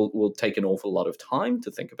historians will take an awful lot of time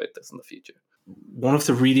to think about this in the future. One of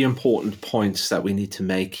the really important points that we need to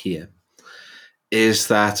make here is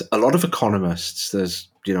that a lot of economists, there's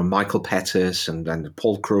Michael Pettis and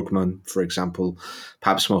Paul Krugman, for example,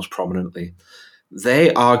 perhaps most prominently,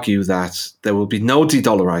 they argue that there will be no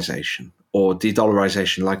de-dollarization, or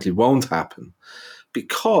de-dollarization likely won't happen,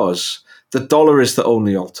 because the dollar is the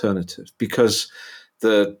only alternative, because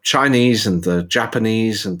the Chinese and the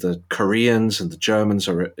Japanese and the Koreans and the Germans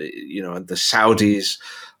and the Saudis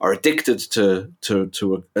are addicted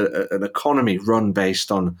to an economy run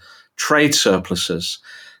based on trade surpluses.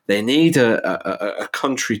 They need a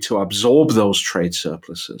country to absorb those trade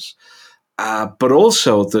surpluses, but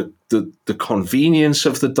also the convenience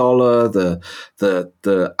of the dollar,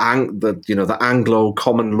 the Anglo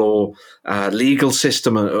common law legal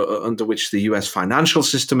system under which the U.S. financial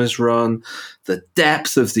system is run, the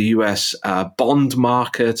depth of the U.S. bond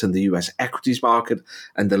market and the U.S. equities market,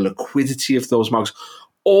 and the liquidity of those markets.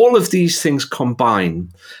 All of these things combine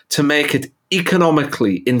to make it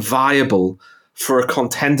economically inviable for a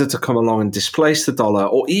contender to come along and displace the dollar,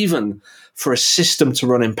 or even for a system to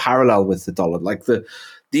run in parallel with the dollar.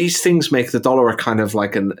 These things make the dollar a kind of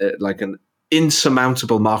like an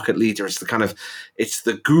insurmountable market leader. It's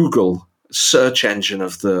the Google search engine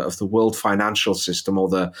of the world financial system, or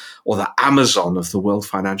the Amazon of the world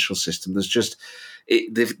financial system.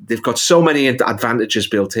 They've got so many advantages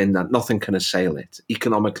built in that nothing can assail it,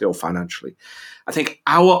 economically or financially. I think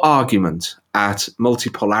our argument at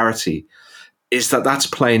Multipolarity is that that's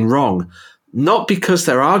plain wrong, not because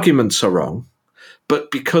their arguments are wrong, but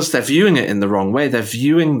because they're viewing it in the wrong way. They're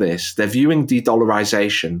viewing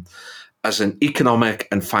de-dollarization as an economic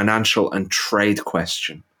and financial and trade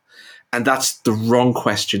question. And that's the wrong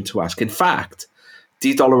question to ask. In fact,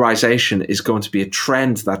 de-dollarization is going to be a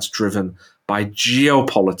trend that's driven by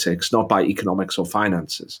geopolitics, not by economics or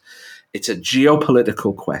finances. It's a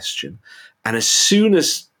geopolitical question. And as soon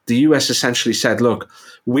as the US essentially said, look,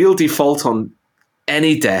 we'll default on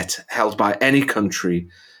any debt held by any country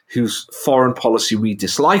whose foreign policy we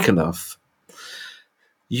dislike enough,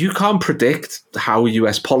 you can't predict how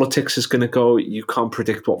US politics is going to go. You can't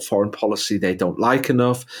predict what foreign policy they don't like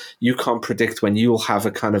enough. You can't predict when you'll have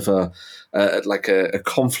a kind of a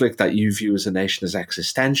conflict that you view as a nation as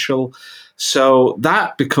existential. So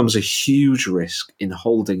that becomes a huge risk in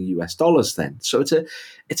holding US dollars then. So it's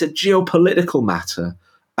a geopolitical matter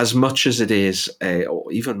as much as it is,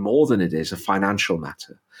 or even more than it is, a financial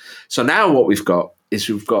matter. So now what we've got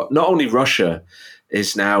not only Russia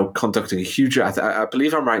is now conducting a huge, I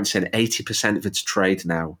believe I'm right in saying 80% of its trade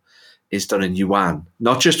now is done in yuan,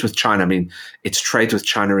 not just with China. I mean, its trade with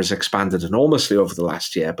China has expanded enormously over the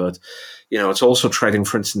last year, but it's also trading,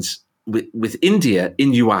 for instance, with India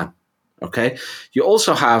in yuan. Okay. You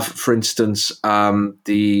also have, for instance, I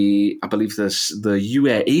believe the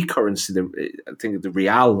UAE currency, I think the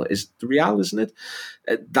rial, isn't it?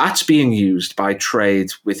 That's being used by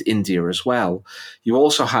trade with India as well. You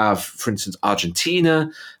also have, for instance,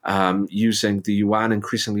 Argentina using the yuan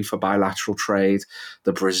increasingly for bilateral trade.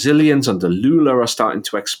 The Brazilians under Lula are starting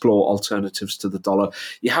to explore alternatives to the dollar.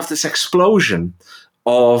 You have this explosion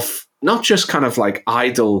of not just kind of like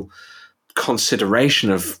idle consideration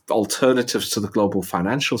of alternatives to the global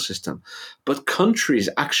financial system, but countries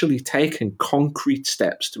actually taking concrete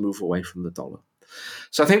steps to move away from the dollar.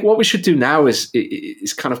 So I think what we should do now is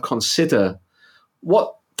kind of consider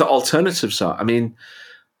what the alternatives are. I mean,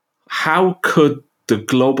 how could the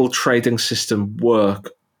global trading system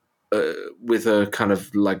work with a kind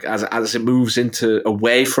of like as it moves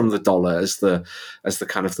away from the dollar as the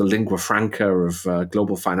kind of the lingua franca of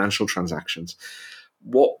global financial transactions?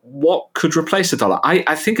 what could replace the dollar?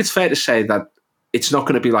 I think it's fair to say that it's not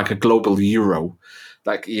going to be like a global euro,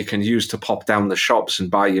 like you can use to pop down the shops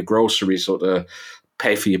and buy your groceries or to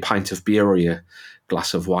pay for your pint of beer or your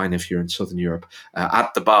glass of wine if you're in Southern Europe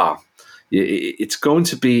at the bar. It's going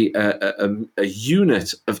to be a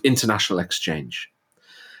unit of international exchange.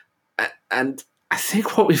 And I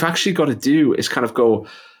think what we've actually got to do is kind of go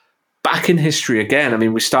back in history again. I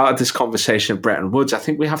mean, we started this conversation at Bretton Woods. I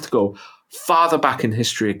think we have to go farther back in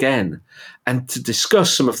history again and to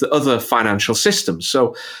discuss some of the other financial systems.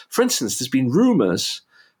 So, for instance, there's been rumors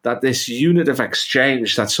that this unit of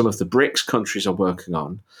exchange that some of the BRICS countries are working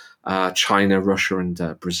on, China, Russia,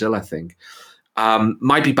 and Brazil, I think,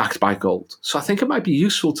 might be backed by gold. So I think it might be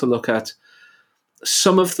useful to look at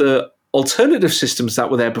some of the alternative systems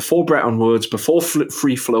that were there before Bretton Woods, before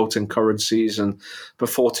free-floating currencies, and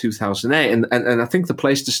before 2008. And I think the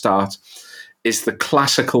place to start is the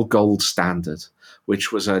classical gold standard,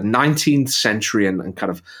 which was a 19th century and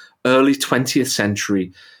kind of early 20th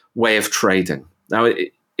century way of trading. Now,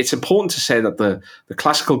 it's important to say that the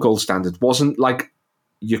classical gold standard wasn't like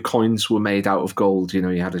your coins were made out of gold. You know,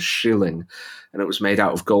 you had a shilling and it was made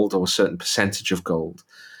out of gold or a certain percentage of gold.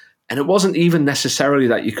 And it wasn't even necessarily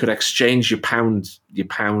that you could exchange your pounds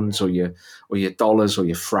or your dollars or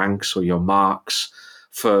your francs or your marks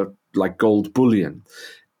for like gold bullion.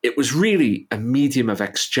 It was really a medium of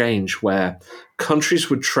exchange where countries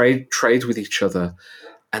would trade with each other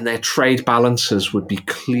and their trade balances would be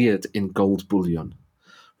cleared in gold bullion.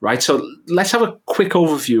 Right? So let's have a quick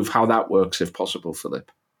overview of how that works, if possible, Philip.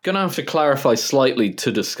 Going to have to clarify slightly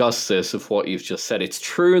to discuss this of what you've just said. It's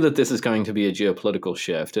true that this is going to be a geopolitical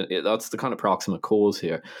shift. That's the kind of proximate cause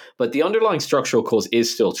here. But the underlying structural cause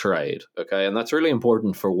is still trade, okay? And that's really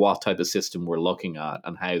important for what type of system we're looking at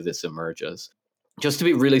and how this emerges. Just to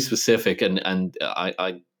be really specific, and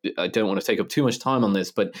I don't want to take up too much time on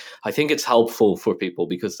this, but I think it's helpful for people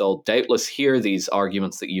because they'll doubtless hear these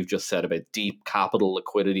arguments that you've just said about deep capital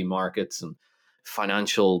liquidity markets and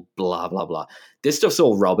financial blah, blah, blah. This stuff's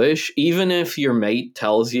all rubbish. Even if your mate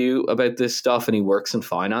tells you about this stuff and he works in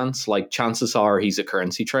finance, like chances are he's a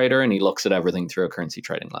currency trader and he looks at everything through a currency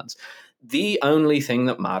trading lens. The only thing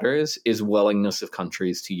that matters is willingness of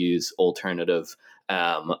countries to use alternative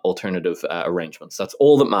arrangements. That's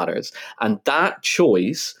all that matters. And that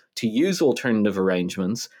choice to use alternative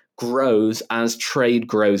arrangements grows as trade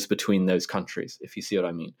grows between those countries, if you see what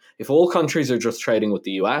I mean. If all countries are just trading with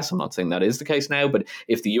the US, I'm not saying that is the case now, but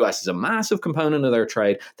if the US is a massive component of their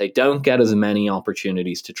trade, they don't get as many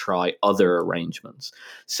opportunities to try other arrangements.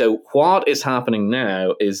 So what is happening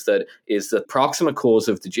now is that the proximate cause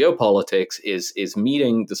of the geopolitics is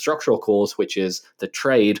meeting the structural cause, which is the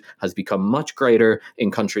trade has become much greater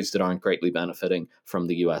in countries that aren't greatly benefiting from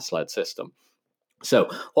the US-led system.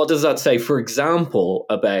 So what does that say, for example,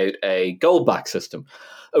 about a gold-backed system?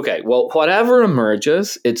 Okay, well, whatever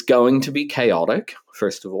emerges, it's going to be chaotic,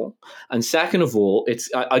 first of all. And second of all,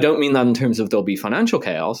 I don't mean that in terms of there'll be financial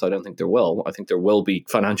chaos. I don't think there will. I think there will be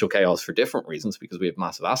financial chaos for different reasons because we have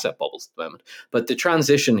massive asset bubbles at the moment. But the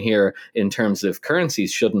transition here in terms of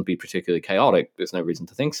currencies shouldn't be particularly chaotic. There's no reason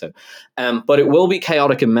to think so. But it will be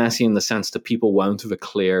chaotic and messy in the sense that people won't have a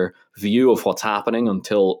clear view of what's happening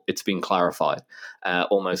until it's been clarified,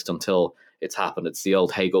 almost until it's happened. It's the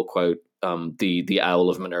old Hegel quote, the owl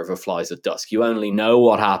of Minerva flies at dusk. You only know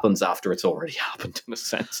what happens after it's already happened, in a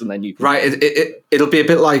sense, and then you can... Right, it'll be a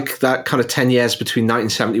bit like that kind of 10 years between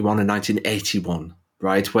 1971 and 1981,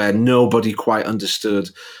 right, where nobody quite understood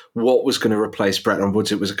what was going to replace Bretton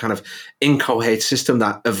Woods. It was a kind of inchoate system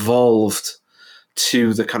that evolved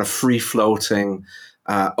to the kind of free-floating,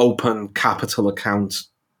 open capital account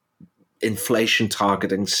inflation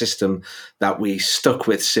targeting system that we stuck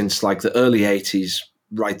with since like the early 80s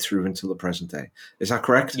right through until the present day. Is that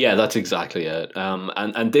correct? Yeah, that's exactly it.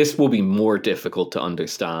 And this will be more difficult to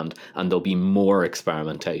understand, and there'll be more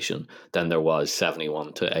experimentation than there was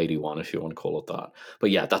 71 to 81, if you want to call it that.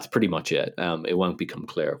 But yeah, that's pretty much it. It won't become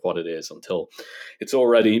clear what it is until it's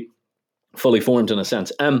already fully formed in a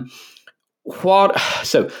sense. So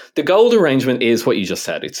the gold arrangement is what you just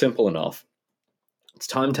said. It's simple enough. It's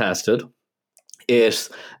time tested. It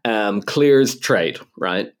clears trade,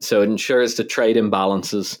 right? So it ensures that trade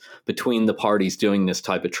imbalances between the parties doing this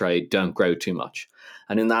type of trade don't grow too much.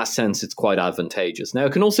 And in that sense, it's quite advantageous. Now,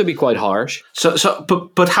 it can also be quite harsh.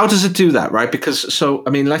 But how does it do that, right? Because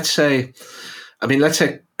let's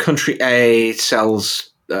say country A sells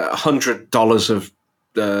 $100 of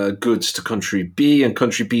goods to country B, and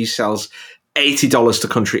country B sells $80 to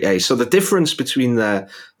country A. So the difference between the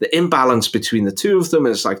imbalance between the two of them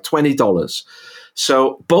is like $20.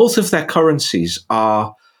 So both of their currencies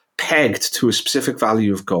are pegged to a specific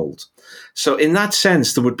value of gold. So in that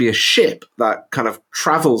sense, there would be a ship that kind of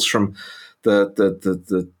travels from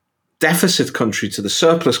the deficit country to the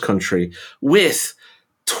surplus country with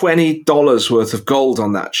 $20 worth of gold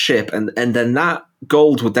on that ship. And then that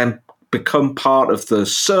gold would then become part of the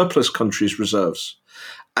surplus country's reserves.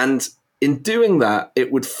 And in doing that,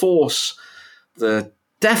 it would force the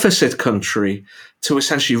deficit country to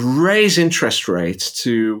essentially raise interest rates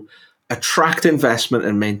to attract investment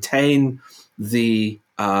and maintain the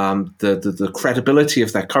credibility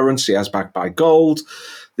of their currency as backed by gold.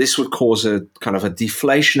 This would cause a kind of a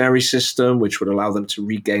deflationary system, which would allow them to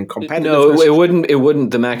regain competitiveness. No, it wouldn't. It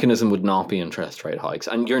wouldn't. The mechanism would not be interest rate hikes,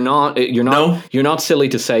 and you're not silly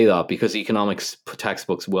to say that, because economics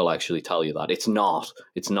textbooks will actually tell you that it's not.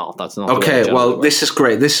 It's not. That's not. Okay. Well, this is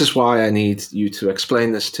great. This is why I need you to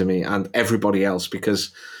explain this to me and everybody else,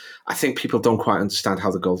 because I think people don't quite understand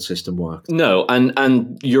how the gold system works. No,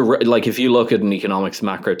 and you're like, if you look at an economics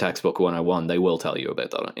macro textbook 101, they will tell you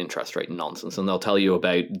about that interest rate nonsense, and they'll tell you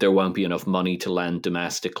about there won't be enough money to lend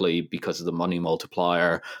domestically because of the money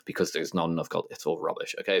multiplier, because there's not enough gold. It's all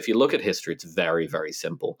rubbish. Okay, if you look at history, it's very, very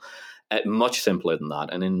simple, much simpler than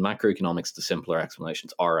that. And in macroeconomics, the simpler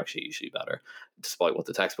explanations are actually usually better, despite what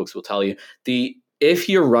the textbooks will tell you. If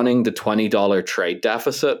you're running the $20 trade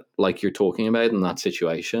deficit, like you're talking about in that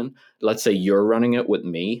situation, let's say you're running it with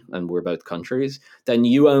me and we're both countries, then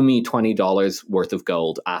you owe me $20 worth of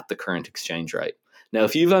gold at the current exchange rate. Now,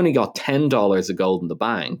 if you've only got $10 of gold in the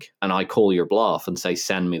bank and I call your bluff and say,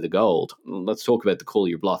 send me the gold, let's talk about the call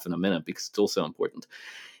your bluff in a minute, because it's also important.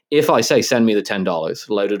 If I say, send me the $10,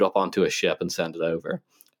 load it up onto a ship and send it over,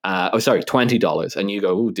 $20, and you go,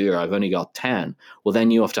 oh dear, I've only got 10. Well,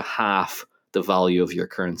 then you have to half the value of your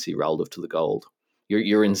currency relative to the gold.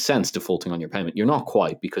 You're in sense defaulting on your payment. You're not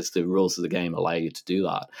quite, because the rules of the game allow you to do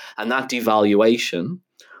that. And that devaluation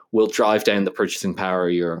will drive down the purchasing power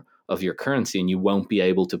of your currency, and you won't be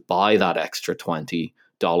able to buy that extra $20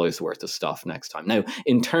 worth of stuff next time. Now,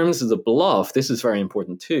 in terms of the bluff, this is very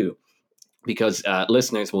important too, because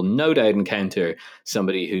listeners will no doubt encounter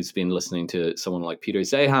somebody who's been listening to someone like Peter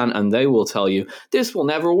Zeihan, and they will tell you this will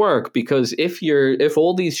never work, because if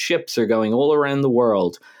all these ships are going all around the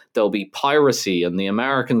world, there'll be piracy and the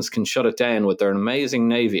Americans can shut it down with their amazing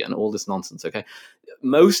navy and all this nonsense. Okay,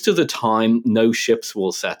 most of the time, no ships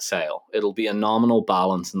will set sail. It'll be a nominal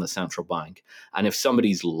balance in the central bank. And if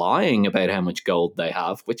somebody's lying about how much gold they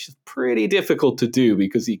have, which is pretty difficult to do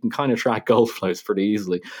because you can kind of track gold flows pretty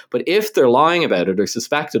easily, but if they're lying about it or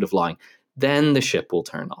suspected of lying, then the ship will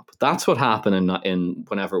turn up. That's what happened in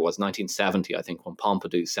whenever it was, 1970, I think, when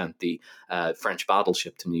Pompidou sent the French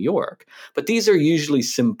battleship to New York. But these are usually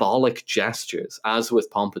symbolic gestures, as with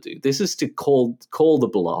Pompidou. This is to call the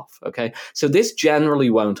bluff, okay? So this generally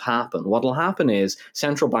won't happen. What will happen is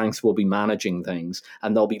central banks will be managing things,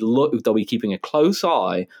 and they'll be keeping a close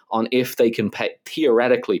eye on if they can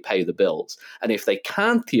theoretically pay the bills. And if they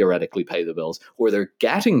can't theoretically pay the bills, or they're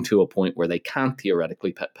getting to a point where they can't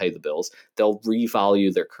theoretically pay the bills, they'll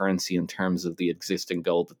revalue their currency in terms of the existing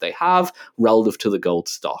gold that they have relative to the gold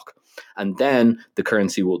stock. And then the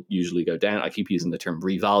currency will usually go down. I keep using the term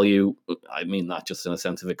revalue. I mean that just in a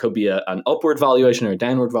sense of it could be an upward valuation or a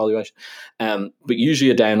downward valuation, but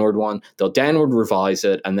usually a downward one. They'll downward revise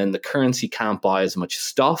it, and then the currency can't buy as much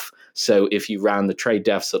stuff. So if you ran the trade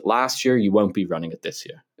deficit last year, you won't be running it this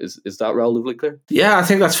year. Is that relatively clear? Yeah, I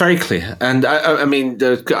think that's very clear. And I mean,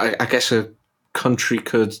 I guess a country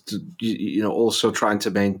could, also trying to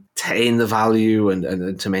maintain the value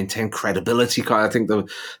and to maintain credibility. I think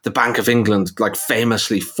the Bank of England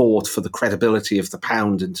famously fought for the credibility of the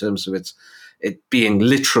pound in terms of it being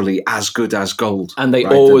literally as good as gold. And they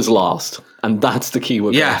always lost. And that's the key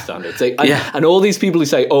with gold standards. And all these people who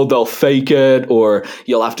say, oh, they'll fake it, or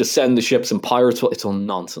you'll have to send the ships and pirates, well, it's all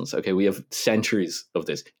nonsense. Okay, we have centuries of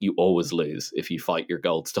this. You always lose if you fight your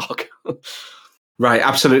gold stock. Right,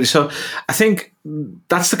 absolutely. So I think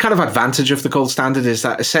that's the kind of advantage of the gold standard, is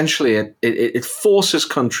that essentially it forces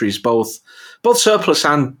countries, both surplus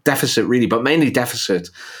and deficit really, but mainly deficit,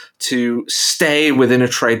 to stay within a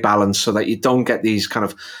trade balance so that you don't get these kind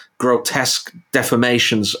of grotesque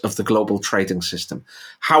deformations of the global trading system.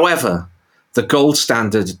 However, the gold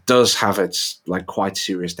standard does have its quite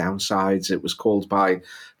serious downsides. It was called by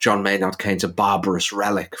John Maynard Keynes a barbarous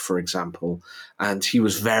relic, for example, and he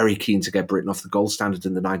was very keen to get Britain off the gold standard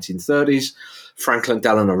in the 1930s. Franklin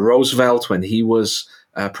Delano Roosevelt, when he was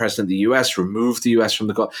president of the US, removed the US from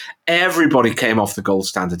the gold. Everybody came off the gold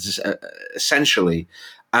standard, essentially,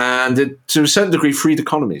 And it, to a certain degree, freed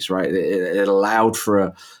economies, right? It allowed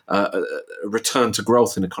for a return to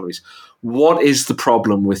growth in economies. What is the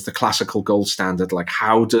problem with the classical gold standard? Like,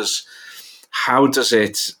 how does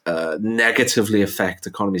it negatively affect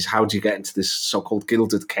economies? How do you get into this so-called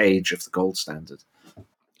gilded cage of the gold standard?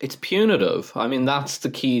 It's punitive. I mean, that's the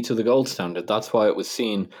key to the gold standard. That's why it was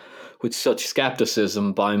seen with such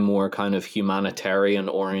skepticism by more kind of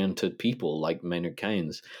humanitarian-oriented people like Maynard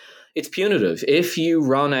Keynes. It's punitive. If you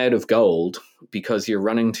run out of gold because you're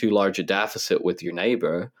running too large a deficit with your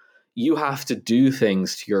neighbor, you have to do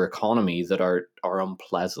things to your economy that are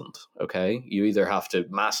unpleasant, okay? You either have to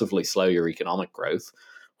massively slow your economic growth,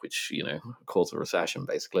 which, causes a recession,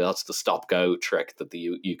 basically. That's the stop-go trick that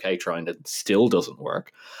the UK tried and still doesn't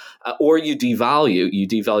work. Or you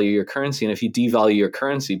devalue your currency. And if you devalue your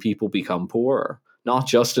currency, people become poorer. Not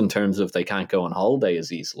just in terms of they can't go on holiday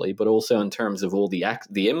as easily, but also in terms of all the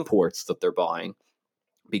imports that they're buying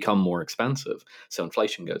become more expensive. So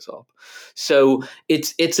inflation goes up. So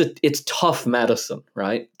it's tough medicine,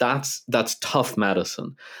 right? That's tough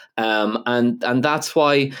medicine. And that's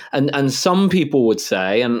why, and some people would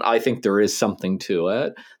say, and I think there is something to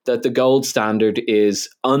it, that the gold standard is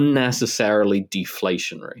unnecessarily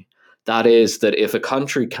deflationary. That is, that if a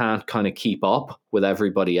country can't kind of keep up with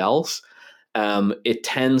everybody else, it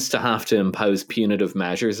tends to have to impose punitive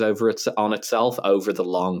measures on itself over the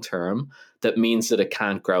long term. That means that it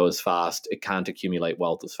can't grow as fast, it can't accumulate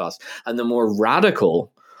wealth as fast. And the more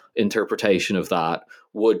radical interpretation of that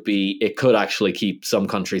would be it could actually keep some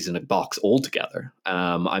countries in a box altogether.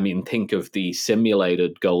 I mean, think of the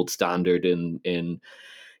simulated gold standard in the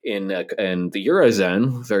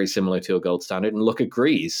Eurozone, very similar to a gold standard, and look at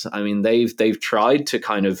Greece. I mean, they've tried to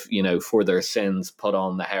kind of, for their sins, put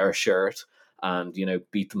on the hair shirt and,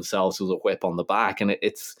 beat themselves with a whip on the back. And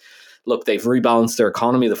look, they've rebalanced their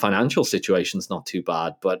economy. The financial situation's not too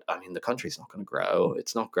bad, but I mean, the country's not going to grow.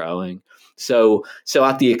 It's not growing. So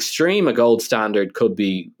at the extreme, a gold standard could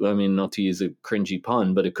be, I mean, not to use a cringy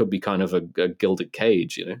pun, but it could be kind of a gilded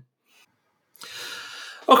cage,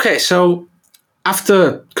 Okay, so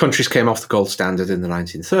after countries came off the gold standard in the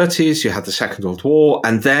 1930s, you had the Second World War,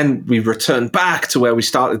 and then we returned back to where we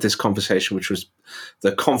started this conversation, which was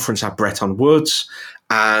the conference at Bretton Woods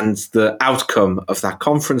and the outcome of that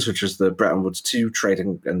conference, which was the Bretton Woods II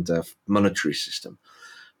trading and monetary system.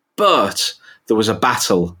 But there was a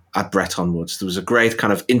battle at Bretton Woods. There was a great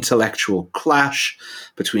kind of intellectual clash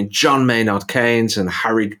between John Maynard Keynes and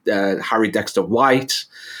Harry Dexter White,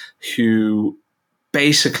 who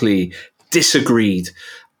basically disagreed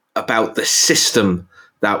about the system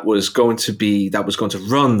that was going to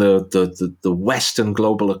run the Western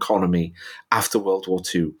global economy after World War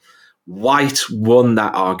II. White won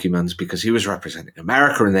that argument because he was representing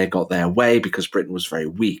America and they got their way because Britain was very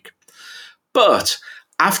weak. But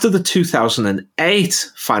after the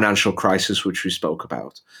 2008 financial crisis, which we spoke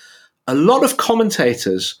about, a lot of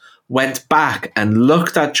commentators went back and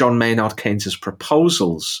looked at John Maynard Keynes's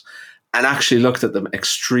proposals and actually looked at them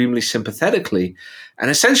extremely sympathetically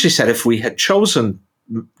and essentially said if we had chosen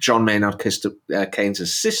John Maynard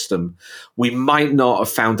Keynes's system, we might not have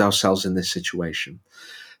found ourselves in this situation.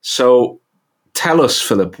 So tell us,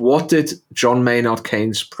 Philip, what did John Maynard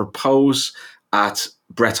Keynes propose at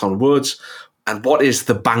Bretton Woods, and what is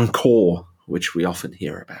the Bancor, which we often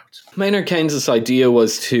hear about? Maynard Keynes' idea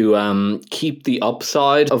was to keep the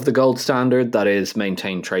upside of the gold standard, that is,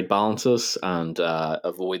 maintain trade balances and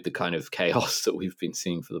avoid the kind of chaos that we've been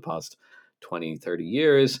seeing for the past 20, 30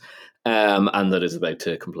 years, and that is about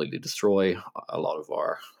to completely destroy a lot of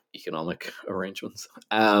our economic arrangements.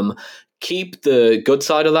 Keep the good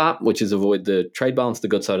side of that, which is avoid the trade balance, the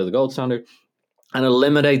good side of the gold standard, and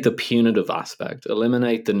eliminate the punitive aspect,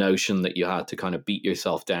 eliminate the notion that you had to kind of beat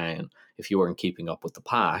yourself down if you weren't keeping up with the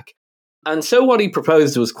pack. And so what he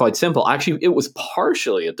proposed was quite simple. Actually, it was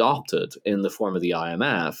partially adopted in the form of the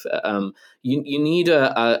IMF. You need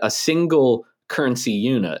a single currency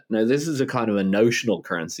unit. Now, this is a kind of a notional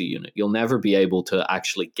currency unit. You'll never be able to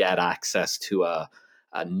actually get access to a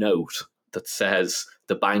note that says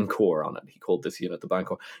the Bancor on it. He called this unit the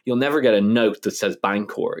Bancor. You'll never get a note that says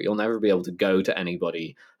Bancor. You'll never be able to go to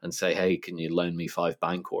anybody and say, hey, can you loan me 5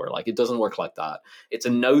 Bancor? Like, it doesn't work like that. It's a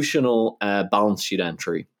notional balance sheet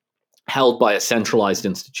entry held by a centralized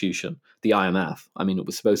institution, the IMF. I mean, it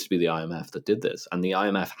was supposed to be the IMF that did this, and the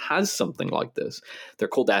IMF has something like this. They're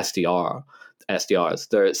called SDRs.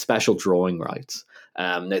 They're special drawing rights.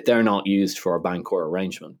 They're not used for a Bancor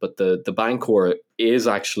arrangement, but the Bancor is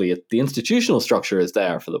actually, the institutional structure is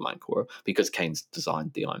there for the Bancor because Keynes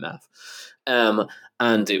designed the IMF.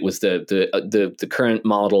 And it was the current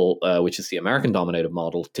model, which is the American-dominated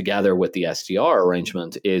model, together with the SDR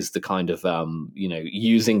arrangement, is the kind of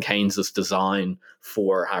using Keynes's design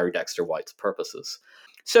for Harry Dexter White's purposes.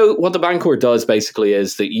 So what the Bancor does basically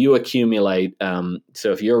is that you accumulate.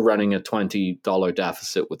 So if you're running a $20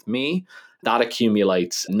 deficit with me, that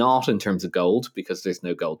accumulates not in terms of gold, because there's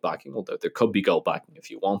no gold backing, although there could be gold backing if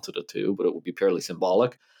you wanted it to, but it would be purely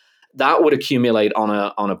symbolic. That would accumulate on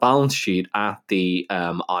a balance sheet at the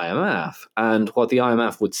IMF. And what the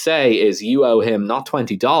IMF would say is you owe him not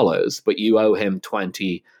 $20, but you owe him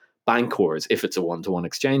 20 Bancors if it's a 1-to-1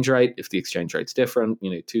 exchange rate. If the exchange rate's different,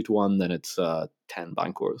 2-to-1, then it's 10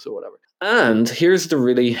 Bancors or whatever. And here's the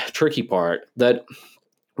really tricky part, that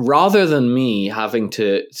rather than me having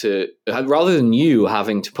rather than you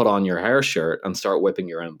having to put on your hair shirt and start whipping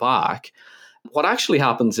your own back, what actually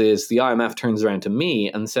happens is the IMF turns around to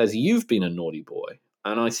me and says, you've been a naughty boy.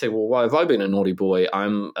 And I say, well, why have I been a naughty boy?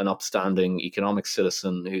 I'm an upstanding economic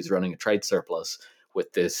citizen who's running a trade surplus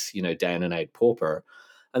with this, down and out pauper.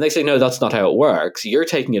 And they say, no, that's not how it works. You're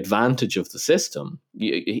taking advantage of the system.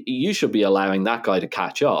 You should be allowing that guy to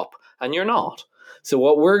catch up, and you're not. So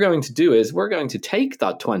what we're going to do is we're going to take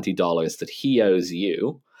that $20 that he owes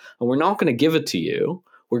you, and we're not going to give it to you.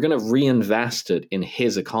 We're going to reinvest it in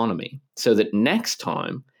his economy so that next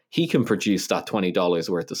time he can produce that $20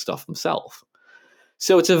 worth of stuff himself.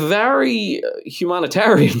 So it's a very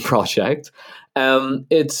humanitarian project. We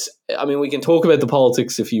can talk about the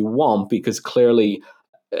politics if you want, because clearly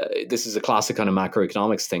this is a classic kind of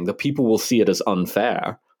macroeconomics thing. The people will see it as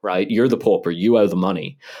unfair, right? You're the pauper, you owe the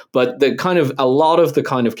money. But a lot of the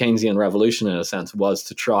kind of Keynesian revolution, in a sense, was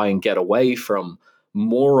to try and get away from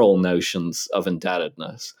moral notions of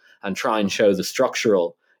indebtedness and try and show the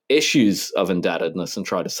structural issues of indebtedness and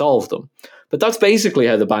try to solve them. But that's basically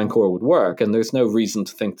how the Bancor would work, and there's no reason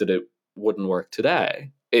to think that it wouldn't work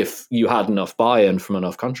today if you had enough buy-in from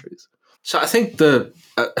enough countries. So I think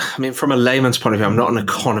from a layman's point of view, I'm not an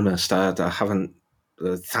economist. I haven't,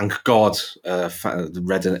 thank God,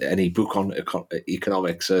 read any book on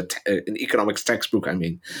economics, an economics textbook,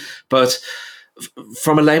 But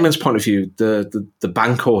from a layman's point of view, the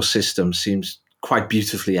Bancor system seems quite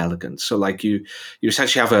beautifully elegant. So like you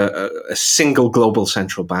essentially have a single global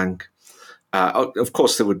central bank. Of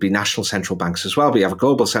course, there would be national central banks as well, but you have a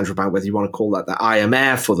global central bank, whether you want to call that the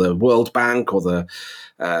IMF or the World Bank or the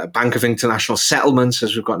Bank of International Settlements,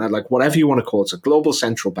 as we've got now, like whatever you want to call it, it's a global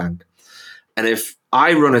central bank. And if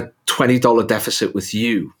I run a $20 deficit with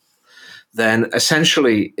you, then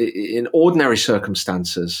essentially in ordinary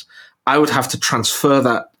circumstances, I would have to transfer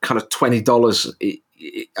that kind of $20.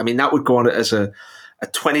 That would go on as a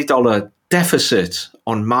 $20 deficit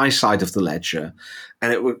on my side of the ledger,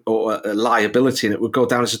 and it would, or a liability, and it would go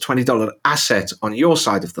down as a $20 asset on your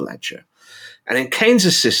side of the ledger. And in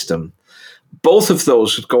Keynes' system, both of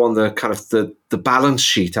those would go on the kind of the balance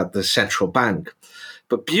sheet at the central bank.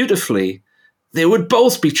 But beautifully, they would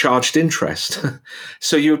both be charged interest.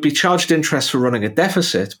 So you would be charged interest for running a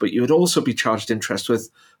deficit, but you would also be charged interest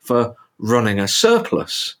for running a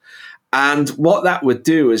surplus. And what that would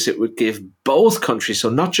do is it would give both countries, so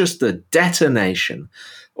not just the debtor nation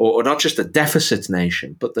or not just the deficit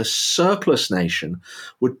nation, but the surplus nation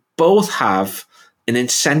would both have an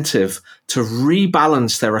incentive to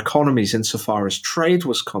rebalance their economies insofar as trade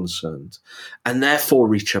was concerned and therefore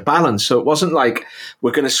reach a balance. So it wasn't like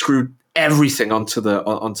we're going to screw everything onto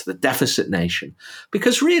the deficit nation,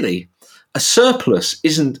 because really a surplus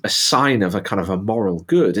isn't a sign of a kind of a moral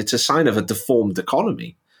good. It's a sign of a deformed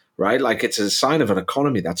economy, right? Like it's a sign of an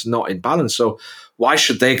economy that's not in balance. So why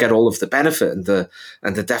should they get all of the benefit and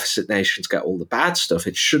the deficit nations get all the bad stuff?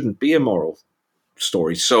 It shouldn't be a moral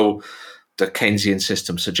story. So the Keynesian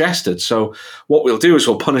system suggested. So what we'll do is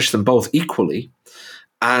we'll punish them both equally.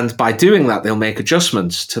 And by doing that, they'll make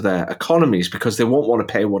adjustments to their economies because they won't want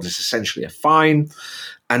to pay what is essentially a fine.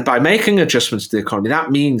 And by making adjustments to the economy,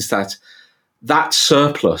 that means that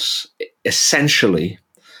surplus essentially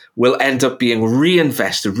will end up being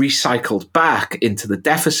reinvested, recycled back into the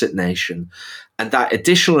deficit nation. And that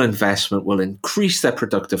additional investment will increase their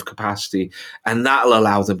productive capacity, and that'll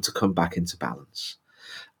allow them to come back into balance.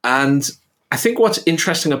 And I think what's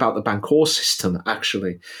interesting about the Bancor system,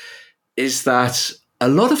 actually, is that a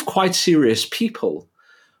lot of quite serious people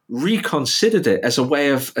reconsidered it as a way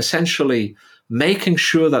of essentially making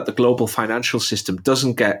sure that the global financial system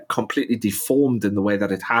doesn't get completely deformed in the way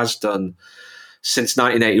that it has done since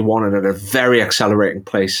 1981 and at a very accelerating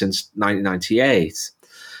pace since 1998.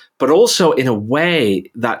 but also in a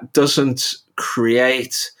way that doesn't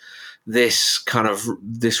create this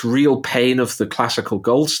real pain of the classical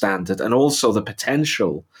gold standard, and also the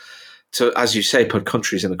potential to, as you say, put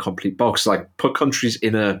countries in a complete box, like put countries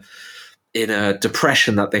in a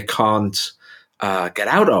depression that they can't get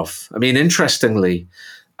out of. I mean, interestingly,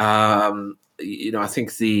 I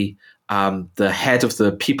think the head of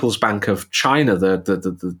the People's Bank of China,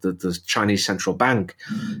 the Chinese central bank,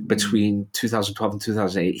 between 2012 and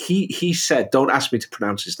 2008, he said, don't ask me to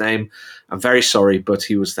pronounce his name, I'm very sorry, but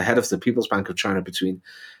he was the head of the People's Bank of China between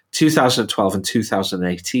 2012 and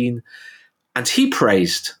 2018, and he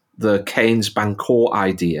praised the Keynes Bancor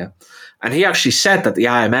idea, and he actually said that the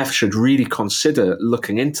IMF should really consider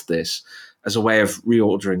looking into this as a way of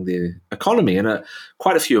reordering the economy. And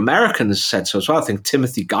quite a few Americans said so as well. I think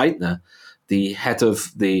Timothy Geithner, the head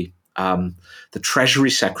of the Treasury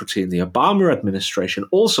Secretary in the Obama administration,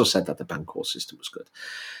 also said that the Bancor system was good.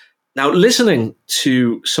 Now, listening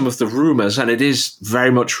to some of the rumors, and it is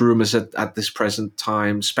very much rumors at this present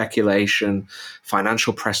time, speculation,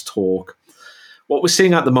 financial press talk, what we're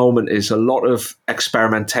seeing at the moment is a lot of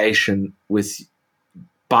experimentation with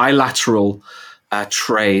bilateral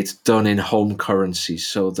trade done in home currencies.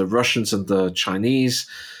 So the Russians and the Chinese,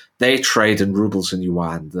 they trade in rubles and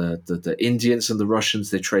yuan. The Indians and the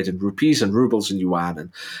Russians, they trade in rupees and rubles and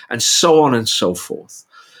yuan, and so on and so forth.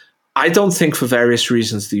 I don't think, for various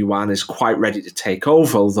reasons, the yuan is quite ready to take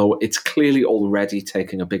over, although it's clearly already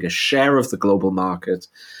taking a bigger share of the global market.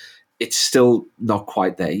 It's still not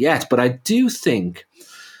quite there yet. But I do think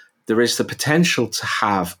there is the potential to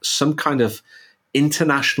have some kind of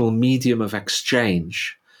international medium of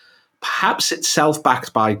exchange, perhaps itself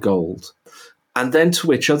backed by gold, and then to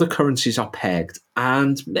which other currencies are pegged,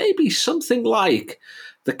 and maybe something like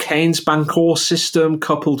the Keynes Bancor system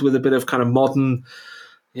coupled with a bit of kind of modern,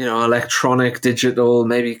 electronic, digital,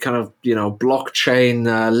 maybe kind of,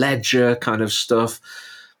 blockchain ledger kind of stuff.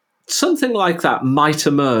 Something like that might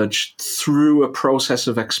emerge through a process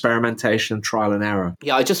of experimentation, trial and error.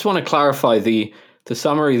 Yeah, I just want to clarify the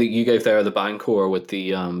summary that you gave there, the Bancor with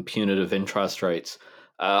the punitive interest rates.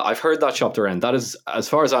 I've heard that shopped around. That is, as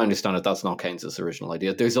far as I understand it, that's not Keynes' original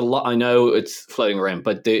idea. There's a lot, I know it's floating around,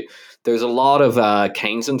 but there's a lot of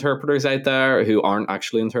Keynes interpreters out there who aren't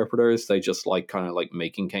actually interpreters. They just kind of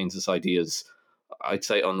making Keynes' ideas, I'd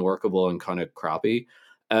say, unworkable and kind of crappy.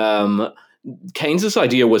 Keynes'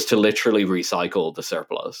 idea was to literally recycle the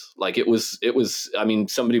surplus. It was, I mean,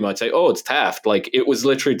 somebody might say, oh, it's theft. It was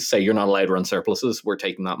literally to say, you're not allowed to run surpluses. We're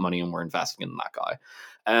taking that money and we're investing in that guy.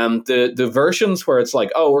 The versions where it's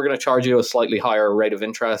oh, we're going to charge you a slightly higher rate of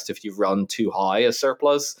interest if you run too high a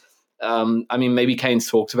surplus. I mean, maybe Keynes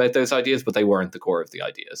talked about those ideas, but they weren't the core of the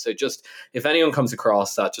idea. So just, if anyone comes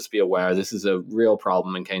across that, just be aware this is a real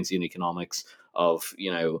problem in Keynesian economics of,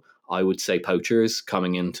 I would say, poachers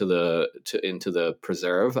coming into the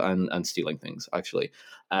preserve and stealing things, actually,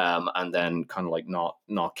 and then kind of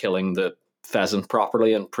not killing the pheasant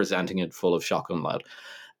properly and presenting it full of shotgun lead.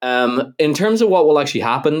 In terms of what will actually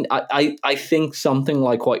happen, I think something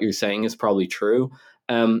like what you're saying is probably true.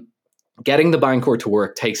 Getting the Bancor to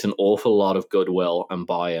work takes an awful lot of goodwill and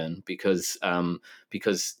buy-in because as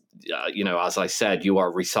I said, you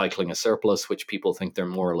are recycling a surplus which people think they're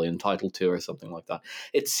morally entitled to or something like that.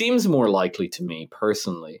 It seems more likely to me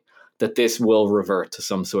personally that this will revert to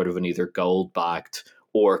some sort of an either gold-backed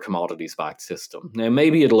or commodities-backed system. Now,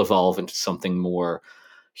 maybe it'll evolve into something more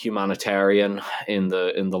humanitarian in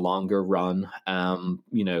the longer run.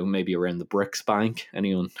 Maybe around the BRICS Bank.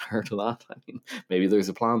 Anyone heard of that? I mean, maybe there's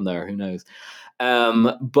a plan there. Who knows?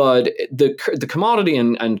 But the commodity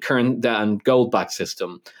and current and gold backed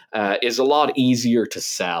system is a lot easier to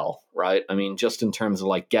sell, right? I mean, just in terms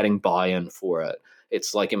of getting buy-in for it,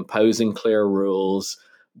 it's imposing clear rules.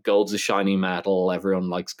 Gold's a shiny metal. Everyone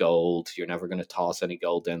likes gold. You're never going to toss any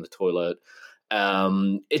gold down the toilet.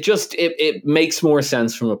 It makes more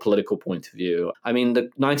sense from a political point of view. I mean, the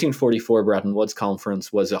 1944 Bretton Woods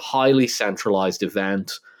conference was a highly centralized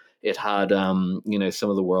event. It had, some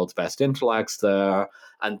of the world's best intellects there,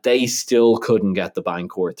 and they still couldn't get the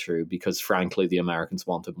Bancor through because, frankly, the Americans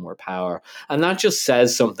wanted more power. And that just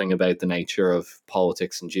says something about the nature of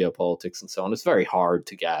politics and geopolitics and so on. It's very hard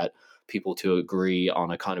to get people to agree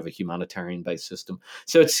on a kind of a humanitarian-based system.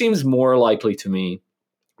 So it seems more likely to me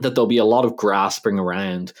that there'll be a lot of grasping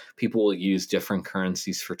around. People will use different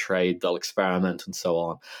currencies for trade. They'll experiment and so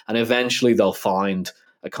on. And eventually they'll find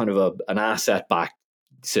a kind of an asset-backed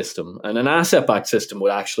system. And an asset-backed system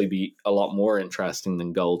would actually be a lot more interesting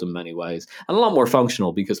than gold in many ways, and a lot more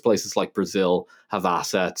functional, because places like Brazil have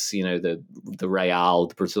assets. The real,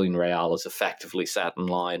 the Brazilian real, is effectively set in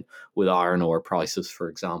line with iron ore prices, for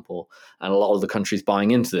example. And a lot of the countries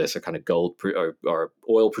buying into this are kind of gold or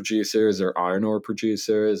oil producers or iron ore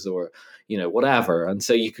producers, or whatever. And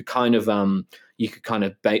so you could kind of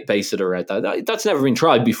base it around that. That's never been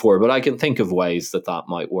tried before, but I can think of ways that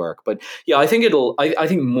might work. But yeah, I think I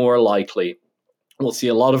think more likely we'll see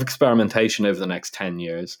a lot of experimentation over the next 10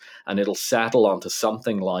 years, and it'll settle onto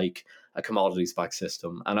something like a commodities-backed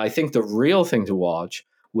system. And I think the real thing to watch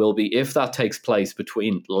will be if that takes place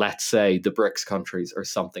between, let's say, the BRICS countries or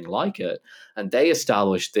something like it, and they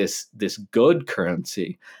establish this good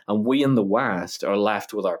currency, and we in the West are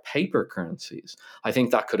left with our paper currencies. I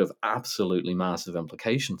think that could have absolutely massive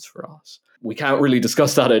implications for us. We can't really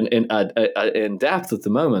discuss that in depth at the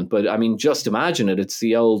moment, but I mean, just imagine it. It's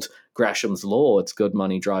the old Gresham's law. It's good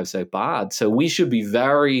money drives out bad. So we should be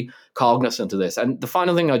very cognizant of this. And the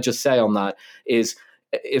final thing I'd just say on that is,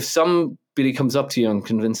 if somebody comes up to you and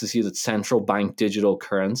convinces you that central bank digital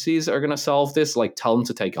currencies are going to solve this, like, tell them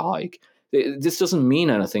to take a hike. This doesn't mean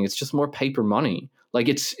anything. It's just more paper money. Like,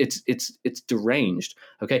 it's deranged.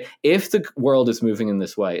 Okay, if the world is moving in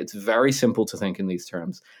this way, it's very simple to think in these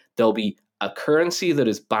terms. There'll be a currency that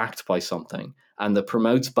is backed by something and that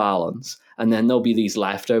promotes balance, and then there'll be these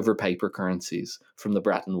leftover paper currencies from the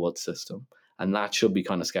Bretton Woods system, and that should be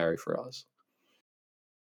kind of scary for us.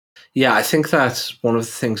 Yeah, I think that one of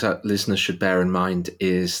the things that listeners should bear in mind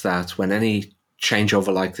is that when any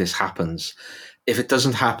changeover like this happens, if it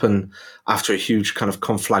doesn't happen after a huge kind of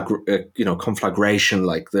conflagration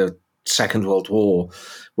like the Second World War,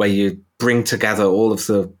 where you bring together all of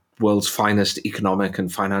the world's finest economic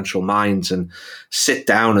and financial minds and sit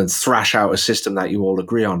down and thrash out a system that you all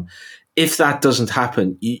agree on, if that doesn't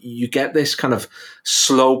happen, you get this kind of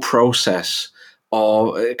slow process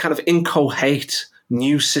or kind of incoherent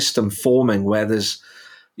new system forming where there's,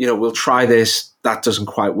 we'll try this, that doesn't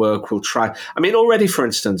quite work, we'll try. I mean, already, for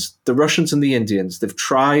instance, the Russians and the Indians, they've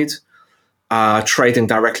tried trading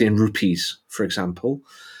directly in rupees, for example,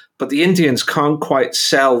 but the Indians can't quite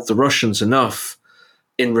sell the Russians enough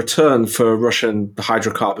in return for Russian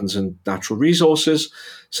hydrocarbons and natural resources.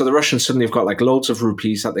 So the Russians suddenly have got like loads of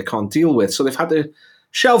rupees that they can't deal with. So they've had to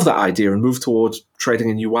shelve that idea and move towards trading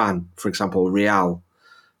in yuan, for example, real.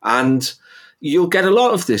 And you'll get a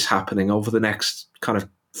lot of this happening over the next kind of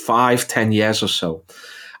 5-10 years or so.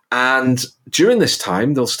 And during this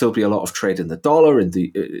time, there'll still be a lot of trade in the dollar,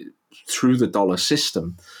 through the dollar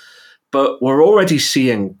system. But we're already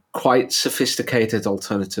seeing quite sophisticated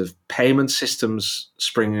alternative payment systems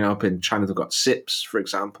springing up. In China, they've got SIPs, for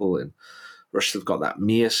example. In Russia, they've got that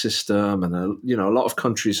MIA system. And, a lot of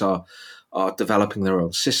countries are developing their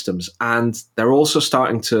own systems. And they're also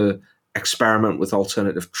starting to experiment with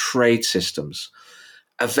alternative trade systems.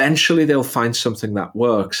 Eventually, they'll find something that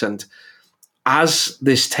works. And as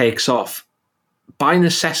this takes off, by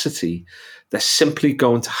necessity, they're simply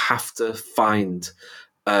going to have to find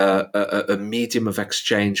a medium of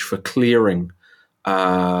exchange for clearing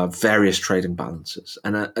various trading balances.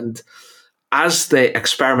 And as they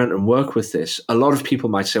experiment and work with this, a lot of people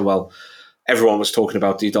might say, well, everyone was talking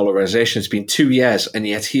about de-dollarization. It's been 2 years, and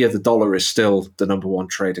yet here the dollar is still the number one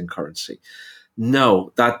trading currency.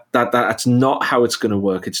 No, that's not how it's going to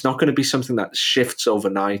work. It's not going to be something that shifts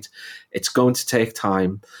overnight. It's going to take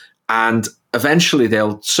time. And eventually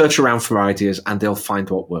they'll search around for ideas and they'll find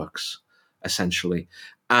what works, essentially.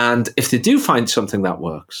 And if they do find something that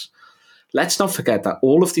works, let's not forget that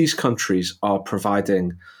all of these countries are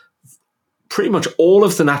providing pretty much all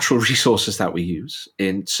of the natural resources that we use,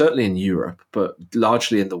 certainly in Europe, but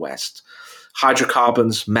largely in the West.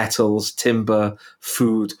 Hydrocarbons, metals, timber,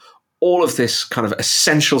 food, all of this kind of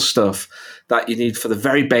essential stuff that you need for the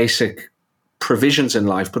very basic provisions in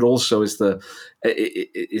life, but also is the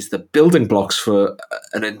building blocks for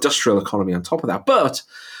an industrial economy on top of that. But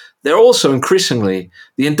they're also increasingly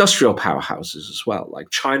the industrial powerhouses as well.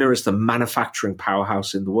 Like China is the manufacturing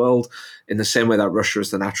powerhouse in the world in the same way that Russia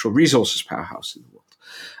is the natural resources powerhouse in the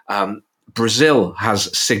world. Brazil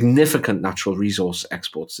has significant natural resource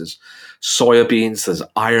exports. There's soybeans, there's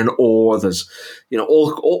iron ore, there's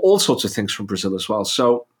all sorts of things from Brazil as well.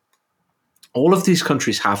 So all of these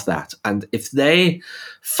countries have that. And if they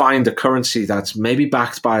find a currency that's maybe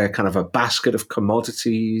backed by a kind of a basket of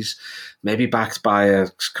commodities, maybe backed by a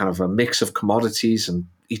kind of a mix of commodities and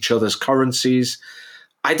each other's currencies,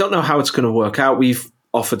 I don't know how it's going to work out. We've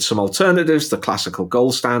offered some alternatives, the classical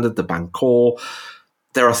gold standard, the Bancor.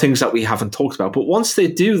 There are things that we haven't talked about. But once they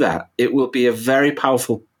do that, it will be a very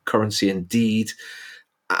powerful currency indeed.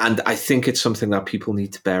 And I think it's something that people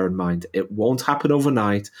need to bear in mind. It won't happen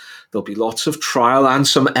overnight. There'll be lots of trial and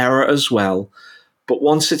some error as well. But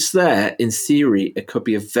once it's there, in theory, it could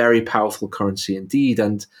be a very powerful currency indeed.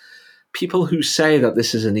 And people who say that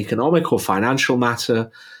this is an economic or financial matter,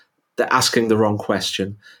 they're asking the wrong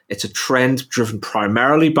question. It's a trend driven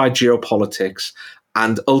primarily by geopolitics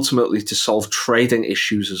and ultimately to solve trading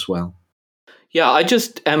issues as well. Yeah, I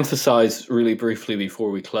just emphasize really briefly before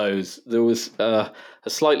we close, there was a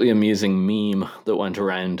slightly amusing meme that went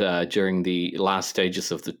around during the last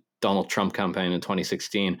stages of the Donald Trump campaign in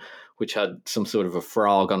 2016, which had some sort of a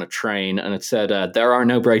frog on a train, and it said, "There are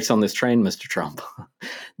no brakes on this train, Mr. Trump."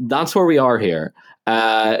 That's where we are here.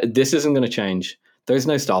 This isn't going to change. There's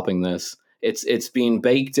no stopping this. It's been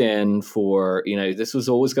baked in for, this was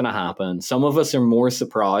always going to happen. Some of us are more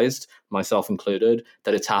surprised, myself included,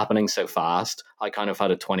 that it's happening so fast. I kind of had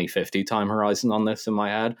a 2050 time horizon on this in my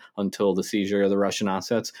head until the seizure of the Russian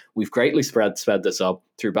assets. We've greatly sped this up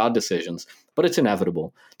through bad decisions, but it's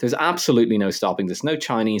inevitable. There's absolutely no stopping this. No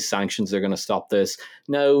Chinese sanctions are going to stop this.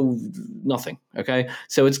 No, nothing. Okay.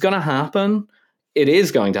 So it's going to happen. It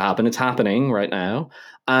is going to happen. It's happening right now.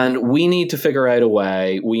 And we need to figure out a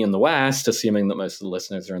way, we in the West, assuming that most of the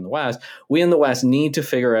listeners are in the West, we in the West need to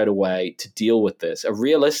figure out a way to deal with this, a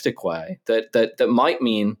realistic way that might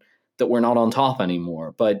mean that we're not on top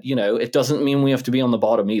anymore. But, it doesn't mean we have to be on the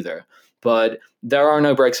bottom either. But there are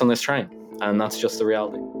no brakes on this train. And that's just the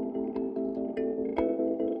reality.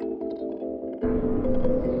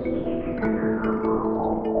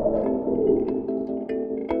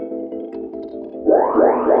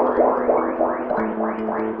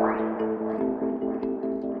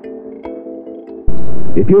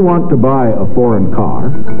 If you want to buy a foreign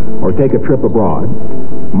car or take a trip abroad,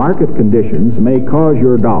 market conditions may cause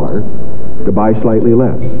your dollar to buy slightly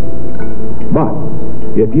less. But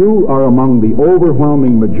if you are among the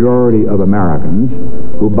overwhelming majority of Americans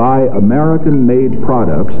who buy American-made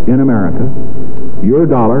products in America, your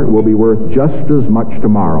dollar will be worth just as much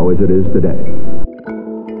tomorrow as it is today.